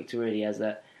so quick to it. He has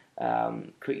that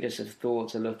quickness of thought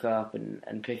to look up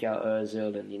and pick out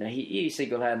Ozil, and he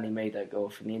single-handedly made that goal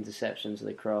from the interception to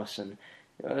the cross, and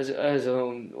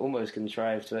Ozil almost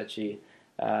contrived to actually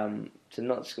to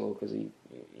not score because he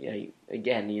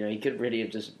could really have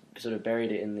just sort of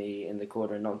buried it in the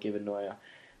corner and not given Neuer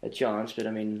a chance. But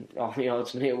I mean,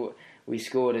 ultimately we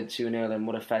scored at 2-0, and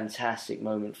what a fantastic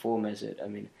moment for Mesut. I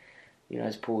mean,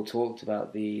 as Paul talked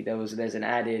about, there's an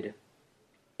added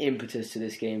impetus to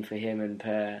this game for him and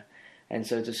Per, and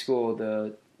so to score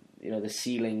the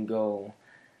sealing goal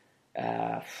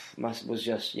was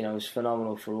just it was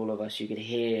phenomenal for all of us. You could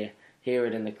hear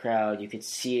it in the crowd, you could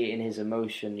see it in his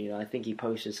emotion. I think he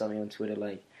posted something on Twitter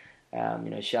like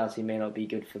shouting may not be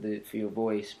good for your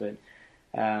voice, but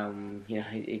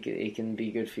it can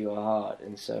be good for your heart,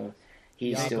 and so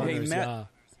he's still living up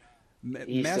to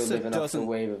the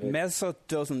wave of it. Mesut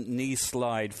doesn't knee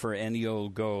slide for any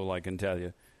old goal, I can tell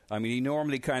you. I mean, he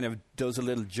normally kind of does a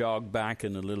little jog back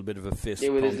and a little bit of a fist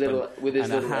pump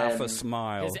and half a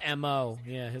smile. His M.O.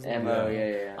 Yeah, his M.O.,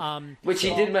 yeah. Which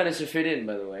he did manage to fit in,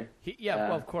 by the way.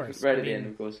 Well, of course. Right at the end,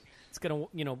 of course. It's going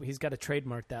to, he's got to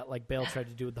trademark that like Bale tried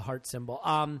to do with the heart symbol.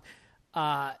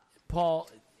 Paul,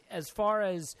 as far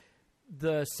as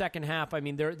the second half, I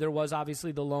mean, there was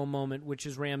obviously the low moment, which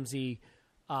is Ramsey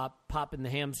popping the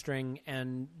hamstring,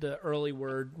 and the early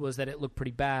word was that it looked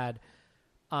pretty bad.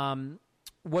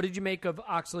 What did you make of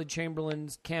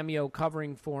Oxlade-Chamberlain's cameo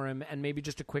covering for him, and maybe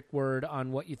just a quick word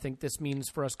on what you think this means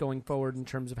for us going forward in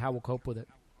terms of how we'll cope with it?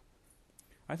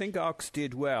 I think Ox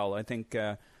did well. I think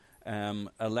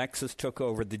Alexis took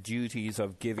over the duties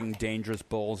of giving dangerous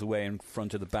balls away in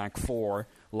front of the back four,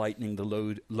 lightening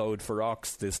the load for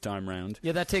Ox this time round.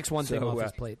 Yeah, that takes one thing off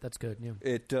his plate. That's good, yeah.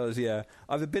 It does, yeah.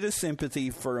 I have a bit of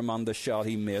sympathy for him on the shot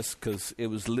he missed, because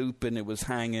it was looping, it was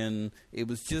hanging, it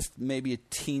was just maybe a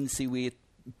teensy wee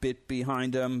bit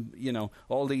behind him.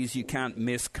 All these you can't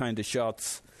miss kind of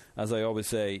shots, as I always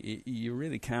say, you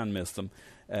really can miss them.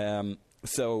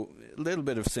 So a little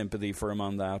bit of sympathy for him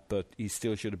on that, but he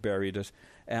still should have buried it.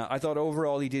 I thought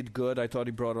overall he did good. I thought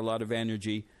he brought a lot of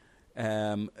energy.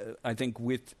 I think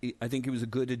he was a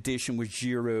good addition with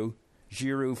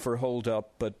Giroud for hold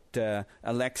up, but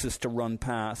Alex to run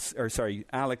past.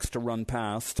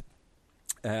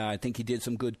 I think he did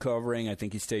some good covering. I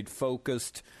think he stayed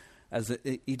focused.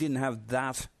 He didn't have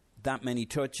that many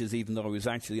touches, even though he was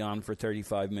actually on for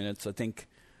 35 minutes. I think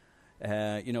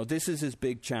this is his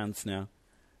big chance now.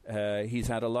 He's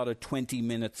had a lot of 20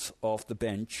 minutes off the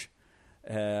bench.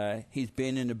 He's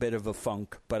been in a bit of a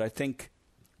funk, but I think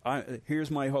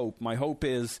here's my hope. My hope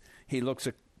is he looks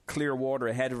at clear water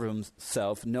ahead of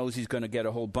himself, knows he's going to get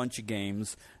a whole bunch of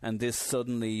games, and this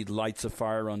suddenly lights a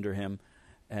fire under him,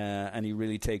 and he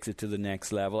really takes it to the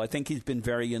next level. I think he's been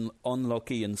very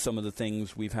unlucky in some of the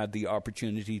things we've had the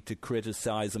opportunity to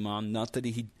criticize him on. Not that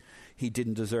he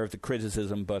didn't deserve the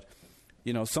criticism, but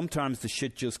sometimes the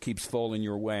shit just keeps falling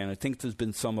your way, and I think there's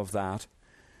been some of that.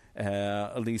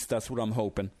 At least that's what I'm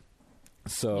hoping.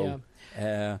 So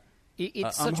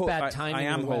it's such bad timing. I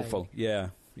am hopeful. Yeah.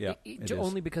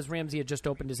 Only because Ramsey had just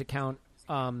opened his account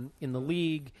in the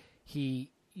league. He's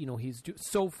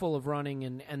so full of running,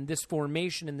 and this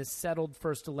formation and this settled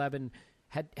first 11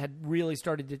 had really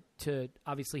started to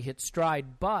obviously hit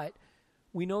stride. But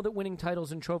we know that winning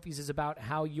titles and trophies is about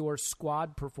how your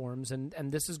squad performs, and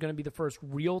this is going to be the first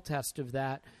real test of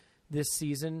that this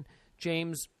season.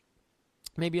 James,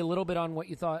 maybe a little bit on what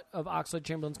you thought of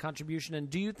Oxlade-Chamberlain's contribution, and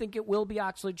do you think it will be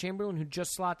Oxlade-Chamberlain who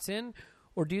just slots in,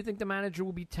 or do you think the manager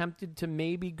will be tempted to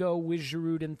maybe go with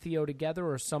Giroud and Theo together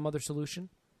or some other solution?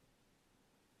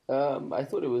 I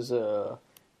thought it was a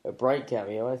bright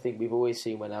cameo. I think we've always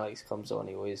seen when Alex comes on,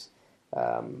 he always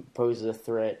poses a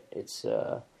threat. It's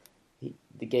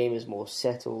the game is more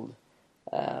settled,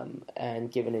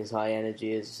 and given his high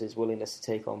energy, his willingness to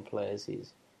take on players,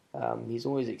 he's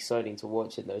always exciting to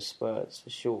watch in those spurts for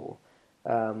sure.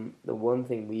 The one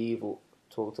thing we've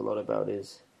talked a lot about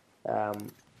is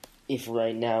if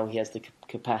right now he has the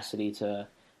capacity to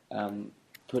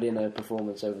put in a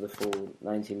performance over the full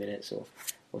 90 minutes or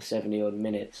 70-odd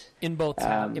minutes. In both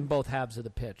halves of the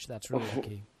pitch, that's really the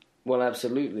key. Well,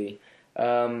 absolutely.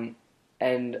 And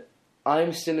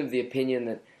I'm still of the opinion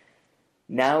that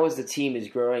now as the team is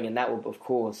growing, and that will, of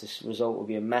course, this result will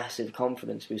be a massive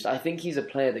confidence boost. I think he's a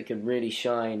player that could really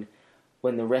shine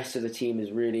when the rest of the team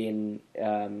is really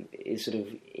is sort of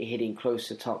hitting close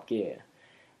to top gear.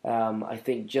 I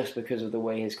think just because of the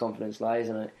way his confidence lies,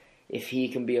 and if he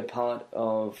can be a part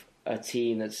of a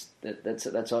team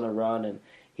that's on a run, and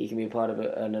he can be a part of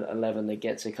an 11 that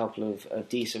gets a couple of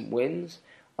decent wins,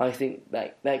 I think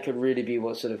that could really be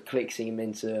what sort of clicks him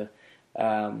into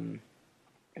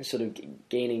sort of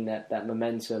gaining that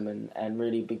momentum and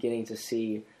really beginning to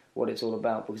see what it's all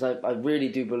about. Because I really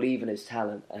do believe in his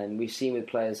talent, and we've seen with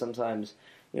players sometimes,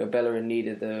 Bellerin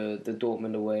needed the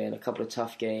Dortmund away and a couple of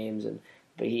tough games,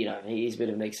 but he's a bit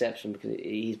of an exception because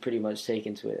he's pretty much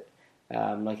taken to it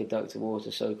like a duck to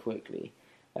water so quickly.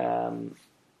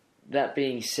 That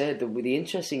being said, the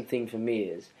interesting thing for me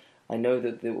is, I know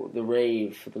that the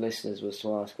rave for the listeners was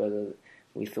to ask whether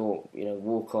we thought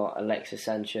Walcott, Alexis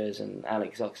Sanchez and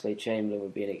Alex Oxlade-Chamberlain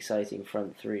would be an exciting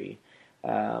front three,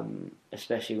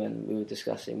 especially when we were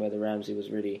discussing whether Ramsey was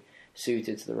really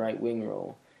suited to the right wing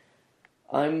role.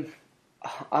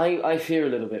 I fear a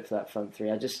little bit for that front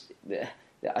three. I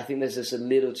think there's just a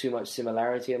little too much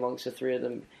similarity amongst the three of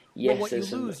them. Yes,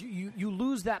 what you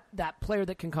lose that player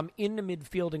that can come into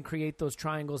midfield and create those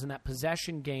triangles in that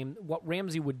possession game. What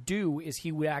Ramsey would do is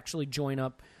he would actually join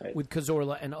up with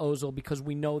Cazorla and Ozil, because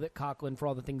we know that Coquelin, for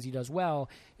all the things he does well,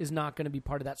 is not going to be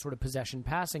part of that sort of possession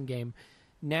passing game.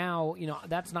 Now,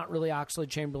 that's not really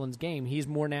Oxlade-Chamberlain's game. He's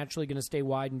more naturally going to stay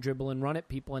wide and dribble and run at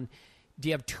people. And do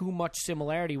you have too much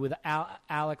similarity with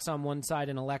Alex on one side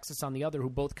and Alexis on the other, who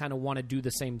both kind of want to do the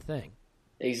same thing?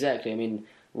 Exactly. I mean,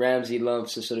 Ramsey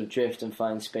loves to sort of drift and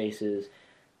find spaces.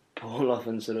 Paul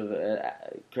often sort of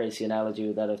creates the analogy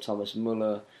with that of Thomas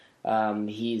Muller.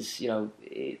 He's,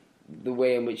 the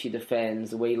way in which he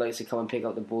defends, the way he likes to come and pick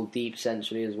up the ball deep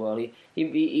centrally as well.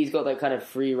 He's got that kind of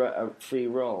free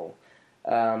role.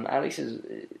 Alex is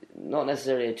not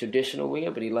necessarily a traditional winger,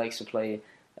 but he likes to play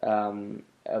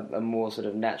a more sort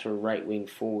of natural right wing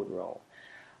forward role.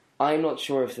 I'm not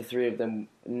sure if the three of them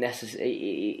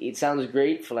it sounds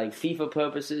great for like FIFA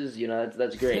purposes.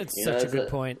 That's great. That's such a good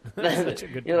point. Like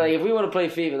if we want to play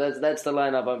FIFA, that's the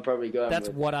lineup I'm probably going. That's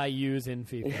with. What I use in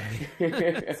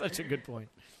FIFA. Such a good point.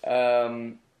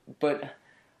 But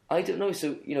I don't know.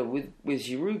 So with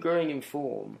Giroud growing in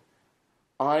form,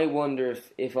 I wonder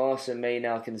if Arsene may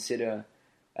now consider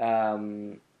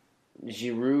Giroud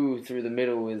through the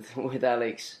middle with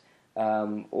Alex.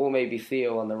 Or maybe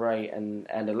Theo on the right and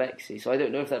Alexi. So I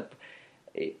don't know if that.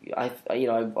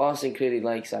 Arsene clearly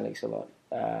likes Alex a lot,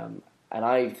 and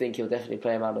I think he'll definitely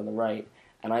play him out on the right.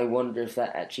 And I wonder if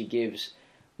that actually gives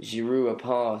Giroud a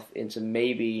path into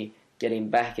maybe getting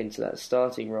back into that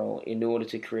starting role in order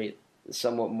to create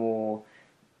somewhat more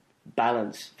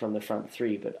balance from the front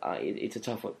three. But it's a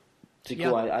tough one to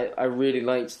go. I really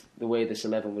liked the way this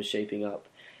 11 was shaping up.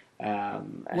 We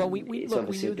knew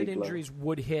that injuries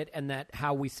would hit, and that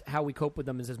how we cope with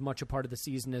them is as much a part of the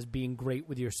season as being great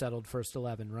with your settled first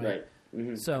 11, right? Right.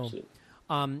 Mm-hmm. So, absolutely.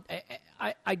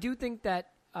 I do think that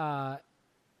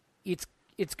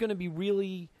it's going to be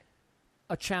really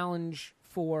a challenge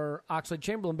for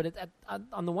Oxlade-Chamberlain, but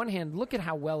on the one hand, look at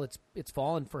how well it's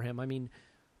fallen for him. I mean,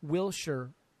 Wilshere,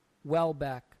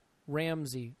 Welbeck,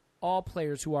 Ramsey, all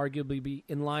players who arguably be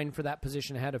in line for that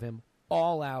position ahead of him,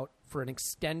 all out for an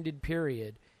extended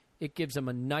period. It gives him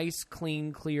a nice,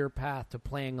 clean, clear path to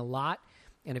playing a lot.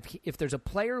 And if there's a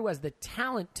player who has the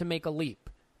talent to make a leap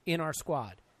in our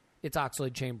squad, it's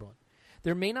Oxlade-Chamberlain.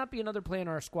 There may not be another player in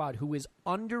our squad who is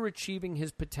underachieving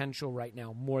his potential right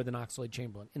now more than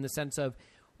Oxlade-Chamberlain, in the sense of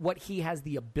what he has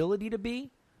the ability to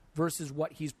be versus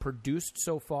what he's produced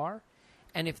so far.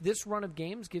 And if this run of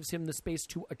games gives him the space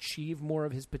to achieve more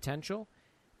of his potential,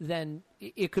 then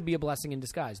it could be a blessing in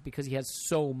disguise because he has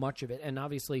so much of it. And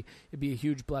obviously, it'd be a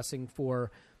huge blessing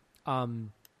for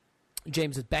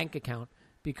James's bank account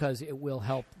because it will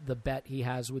help the bet he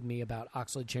has with me about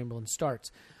Oxlade-Chamberlain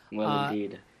starts. Well,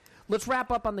 indeed. Let's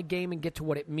wrap up on the game and get to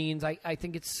what it means. I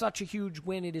think it's such a huge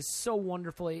win. It is so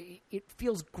wonderful. It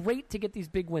feels great to get these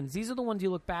big wins. These are the ones you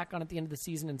look back on at the end of the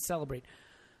season and celebrate.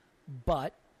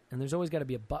 But, and there's always got to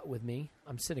be a but with me.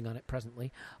 I'm sitting on it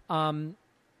presently.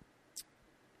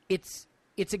 It's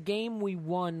a game we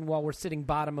won while we're sitting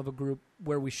bottom of a group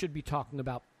where we should be talking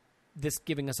about this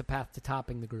giving us a path to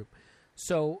topping the group.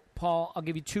 So, Paul, I'll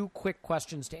give you two quick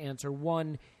questions to answer.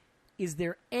 One, is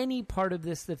there any part of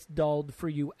this that's dulled for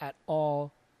you at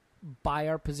all by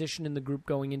our position in the group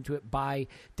going into it?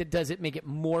 Does it make it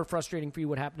more frustrating for you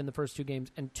what happened in the first two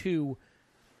games? And two,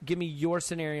 give me your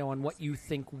scenario on what you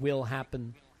think will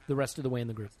happen the rest of the way in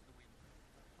the group.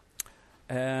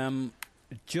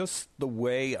 Just the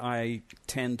way I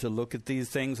tend to look at these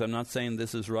things, I'm not saying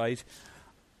this is right.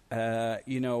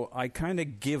 I kind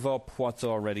of give up what's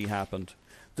already happened.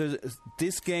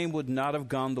 This game would not have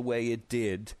gone the way it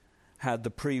did had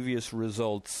the previous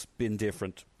results been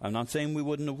different. I'm not saying we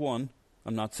wouldn't have won.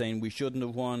 I'm not saying we shouldn't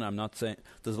have won. I'm not saying...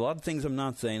 There's a lot of things I'm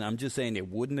not saying. I'm just saying it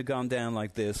wouldn't have gone down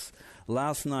like this.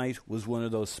 Last night was one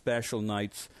of those special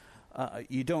nights.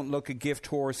 You don't look a gift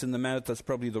horse in the mouth. That's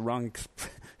probably the wrong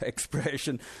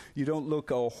expression. You don't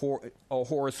look a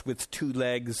horse with two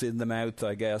legs in the mouth,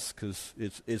 I guess, because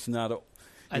it's not a...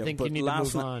 I think you need to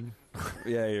move on.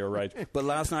 Yeah, you're right. But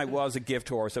last night was a gift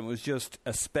horse, and it was just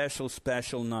a special,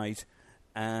 special night.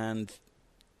 And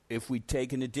if we'd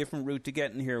taken a different route to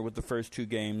getting here with the first two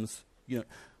games,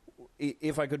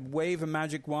 if I could wave a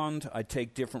magic wand, I'd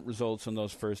take different results on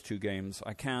those first two games.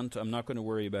 I can't. I'm not going to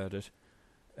worry about it.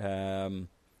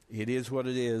 It is what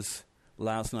it is.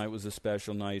 Last night was a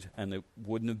special night, and it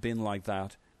wouldn't have been like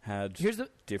that had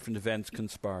different events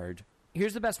conspired.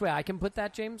 Here's the best way I can put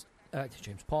that,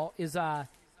 Paul, is I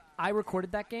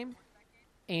recorded that game,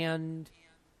 and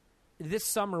this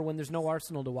summer when there's no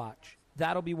Arsenal to watch,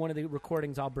 that'll be one of the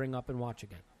recordings I'll bring up and watch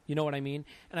again. You know what I mean?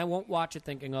 And I won't watch it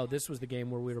thinking, oh, this was the game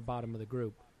where we were bottom of the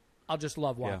group. I'll just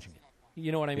love watching it.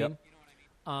 You know what I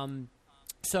mean?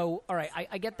 So, all right,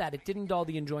 I get that. It didn't dull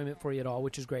the enjoyment for you at all,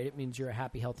 which is great. It means you're a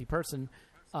happy, healthy person.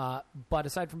 But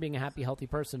aside from being a happy, healthy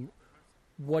person,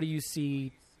 what do you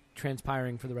see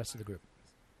transpiring for the rest of the group?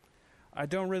 I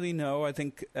don't really know. I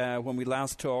think when we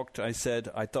last talked, I said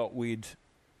I thought we'd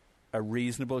a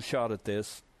reasonable shot at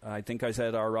this. I think I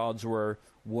said our odds were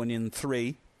 1 in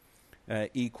 3,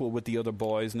 equal with the other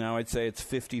boys. Now I'd say it's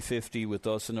 50-50 with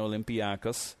us and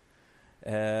Olympiacos.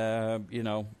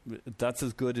 That's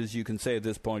as good as you can say at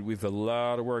this point. We've a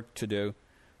lot of work to do.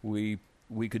 We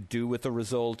could do with the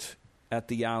result at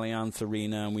the Allianz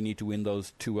Arena, and we need to win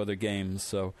those two other games.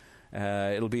 So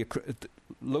it'll be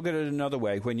look at it another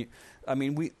way. We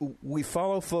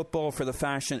follow football for the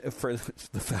passion and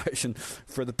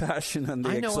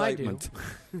the excitement. I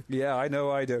do. Yeah, I know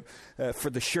I do.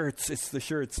 For the shirts, it's the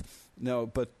shirts. No,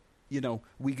 but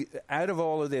we out of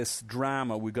all of this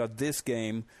drama, we got this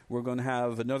game. We're going to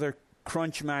have another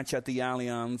crunch match at the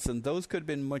Allianz, and those could have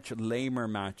been much lamer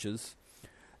matches.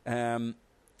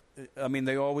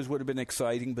 They always would have been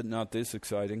exciting, but not this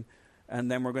exciting.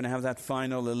 And then we're going to have that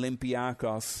final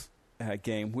Olympiacos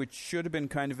game, which should have been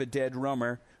kind of a dead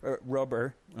rubber.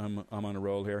 I'm on a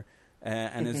roll here,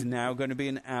 and is now going to be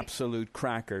an absolute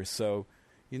cracker. So,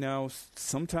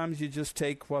 sometimes you just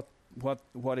take what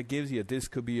it gives you. This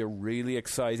could be a really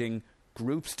exciting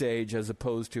group stage as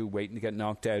opposed to waiting to get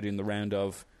knocked out in the round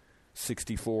of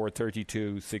 64,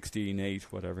 32, 16,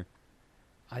 8, whatever.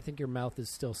 I think your mouth is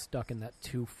still stuck in that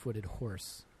two-footed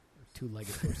horse,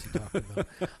 two-legged horse you talked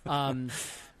about.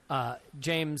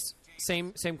 James,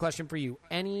 same question for you.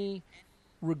 Any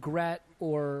regret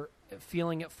or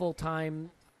feeling at full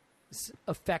time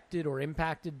affected or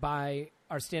impacted by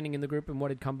our standing in the group and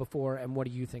what had come before, and what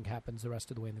do you think happens the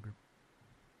rest of the way in the group?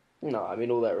 No, I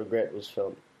mean, all that regret was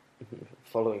felt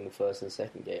following the first and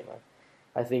second game.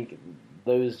 I think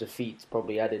those defeats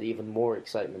probably added even more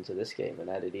excitement to this game and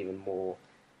added even more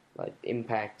like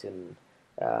impact and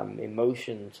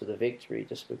emotion to the victory,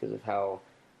 just because of how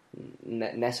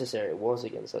necessary it was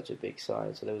against such a big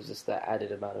side. So there was just that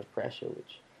added amount of pressure,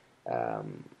 which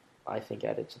I think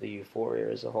added to the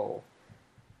euphoria as a whole.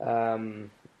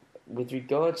 With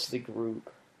regards to the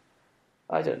group,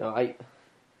 I don't know.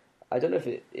 I don't know if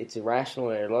it's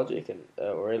irrational or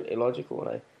illogical, and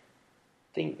I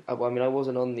think. I mean, I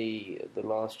wasn't on the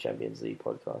last Champions League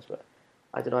podcast, but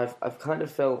I don't know. I've kind of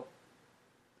felt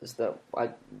as that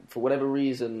for whatever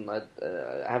reason, I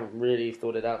haven't really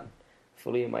thought it out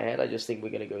fully in my head. I just think we're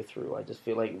going to go through. I just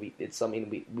feel like it's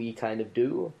something we kind of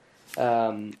do.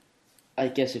 I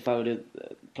guess if I were to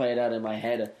play it out in my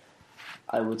head,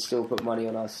 I would still put money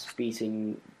on us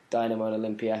beating Dynamo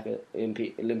and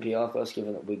Olympiacos,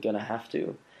 given that we're going to have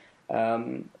to.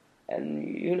 And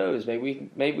who knows? Maybe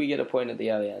we get a point at the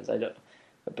Allianz. I don't.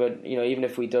 But even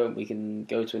if we don't, we can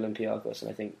go to Olympiacos, and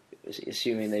I think,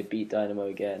 assuming they beat Dynamo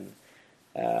again,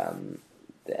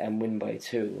 and win by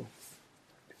 2.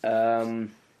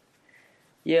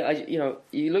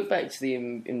 You look back to the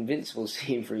Invincibles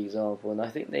team, for example, and I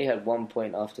think they had 1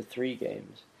 point after 3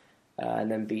 games,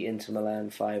 and then beat Inter Milan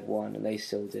 5-1, and they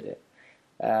still did it.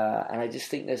 And I just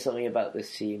think there's something about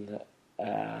this team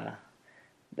that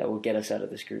will get us out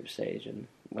of this group stage, and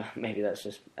well, maybe that's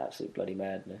just absolute bloody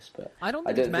madness, but I don't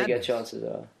think our chances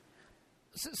are.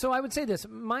 So I would say this.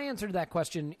 My answer to that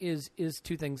question is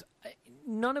 2 things.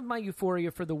 None of my euphoria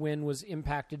for the win was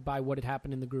impacted by what had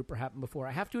happened in the group or happened before.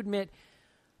 I have to admit,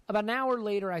 about an hour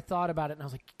later, I thought about it, and I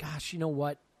was like, gosh, you know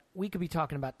what? We could be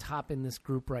talking about topping this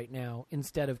group right now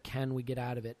instead of can we get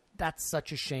out of it. That's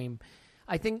such a shame.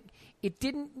 I think it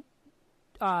didn't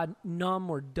numb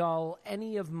or dull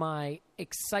any of my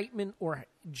excitement or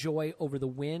joy over the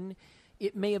win.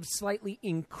 It may have slightly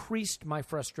increased my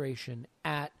frustration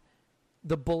at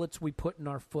the bullets we put in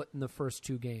our foot in the first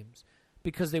 2 games,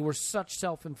 because they were such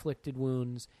self-inflicted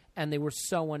wounds and they were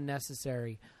so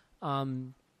unnecessary.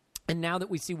 And now that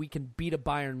we see we can beat a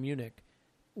Bayern Munich,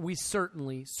 we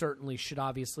certainly should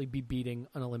obviously be beating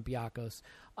an Olympiacos.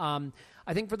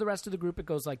 I think for the rest of the group, it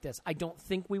goes like this. I don't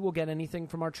think we will get anything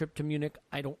from our trip to Munich.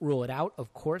 I don't rule it out,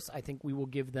 of course. I think we will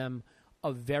give them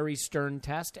a very stern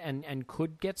test and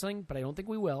could get something, but I don't think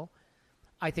we will.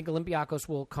 I think Olympiacos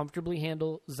will comfortably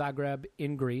handle Zagreb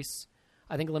in Greece.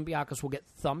 I think Olympiacos will get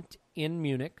thumped in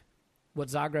Munich. What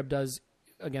Zagreb does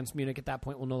against Munich at that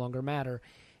point will no longer matter.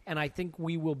 And I think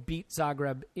we will beat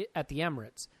Zagreb at the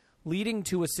Emirates, leading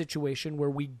to a situation where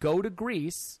we go to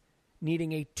Greece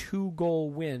needing a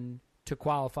 2-goal win to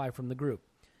qualify from the group,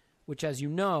 which, as you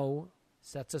know,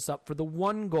 sets us up for the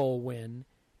 1-goal win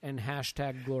and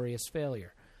 #glorious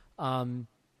failure. I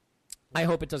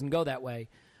hope it doesn't go that way.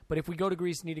 But if we go to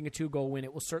Greece needing a 2-goal win,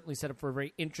 it will certainly set up for a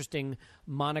very interesting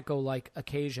Monaco-like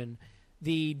occasion.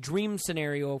 The dream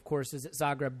scenario, of course, is that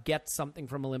Zagreb gets something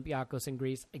from Olympiacos in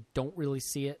Greece. I don't really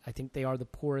see it. I think they are the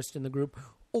poorest in the group.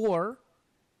 Or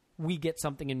we get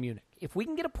something in Munich. If we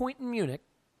can get a point in Munich,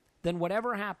 then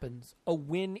whatever happens, a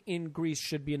win in Greece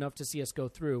should be enough to see us go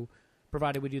through,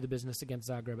 provided we do the business against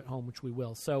Zagreb at home, which we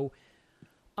will. So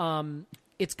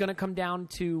it's going to come down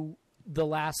to the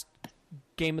last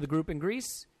game of the group in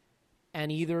Greece, and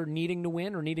either needing to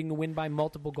win or needing to win by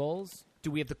multiple goals.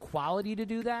 Do we have the quality to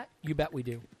do that? You bet we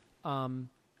do.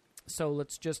 So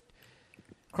let's just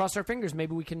cross our fingers.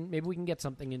 Maybe we can get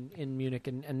something in Munich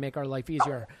and make our life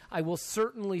easier. I will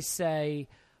certainly say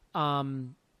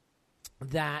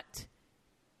that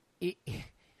the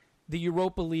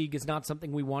Europa League is not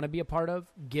something we want to be a part of,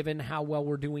 given how well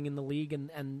we're doing in the league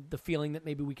and the feeling that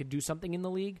maybe we could do something in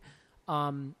the league.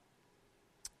 And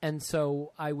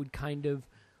so I would kind of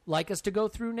like us to go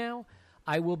through now.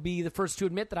 I will be the first to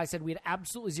admit that I said we had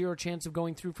absolutely 0 chance of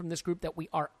going through from this group, that we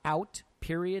are out,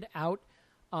 period, out.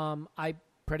 I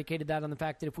predicated that on the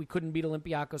fact that if we couldn't beat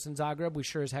Olympiacos and Zagreb, we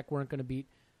sure as heck weren't going to beat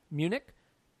Munich,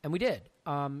 and we did.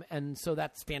 And so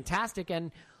that's fantastic.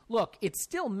 And look, it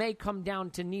still may come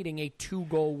down to needing a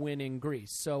 2-goal win in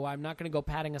Greece. So I'm not going to go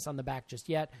patting us on the back just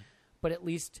yet, but at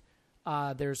least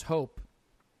there's hope.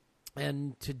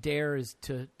 And to dare is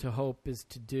to hope is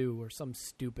to do, or some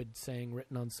stupid saying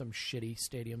written on some shitty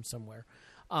stadium somewhere.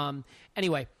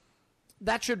 Anyway,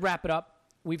 that should wrap it up.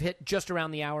 We've hit just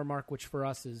around the hour mark, which for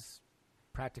us is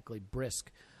practically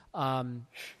brisk.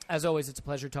 As always, it's a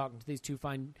pleasure talking to these 2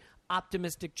 fine,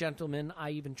 optimistic gentlemen. I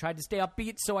even tried to stay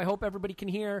upbeat, so I hope everybody can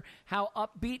hear how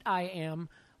upbeat I am.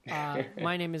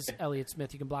 My name is Elliot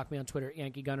Smith. You can block me on Twitter at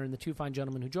Yankee Gunner. And the 2 fine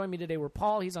gentlemen who joined me today were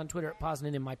Paul. He's on Twitter at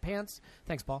Posnan in my pants.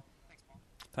 Thanks, Paul.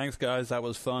 Thanks, guys. That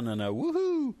was fun, and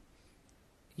woohoo!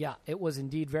 Yeah, it was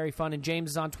indeed very fun. And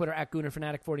James is on Twitter at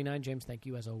GoonerFanatic49. James, thank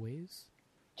you as always.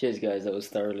 Cheers, guys. That was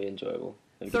thoroughly enjoyable.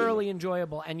 Thoroughly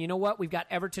enjoyable. And you know what? We've got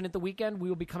Everton at the weekend. We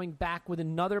will be coming back with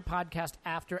another podcast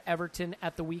after Everton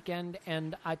at the weekend.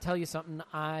 And I tell you something,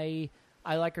 I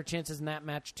like our chances in that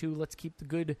match too. Let's keep the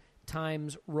good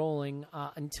times rolling.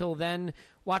 Until then,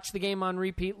 watch the game on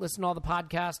repeat. Listen to all the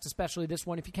podcasts, especially this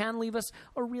one. If you can, leave us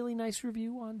a really nice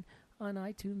review on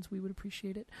iTunes. We would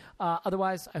appreciate it.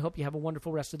 Otherwise, I hope you have a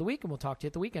wonderful rest of the week, and we'll talk to you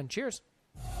at the weekend. Cheers.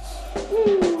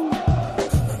 Woo!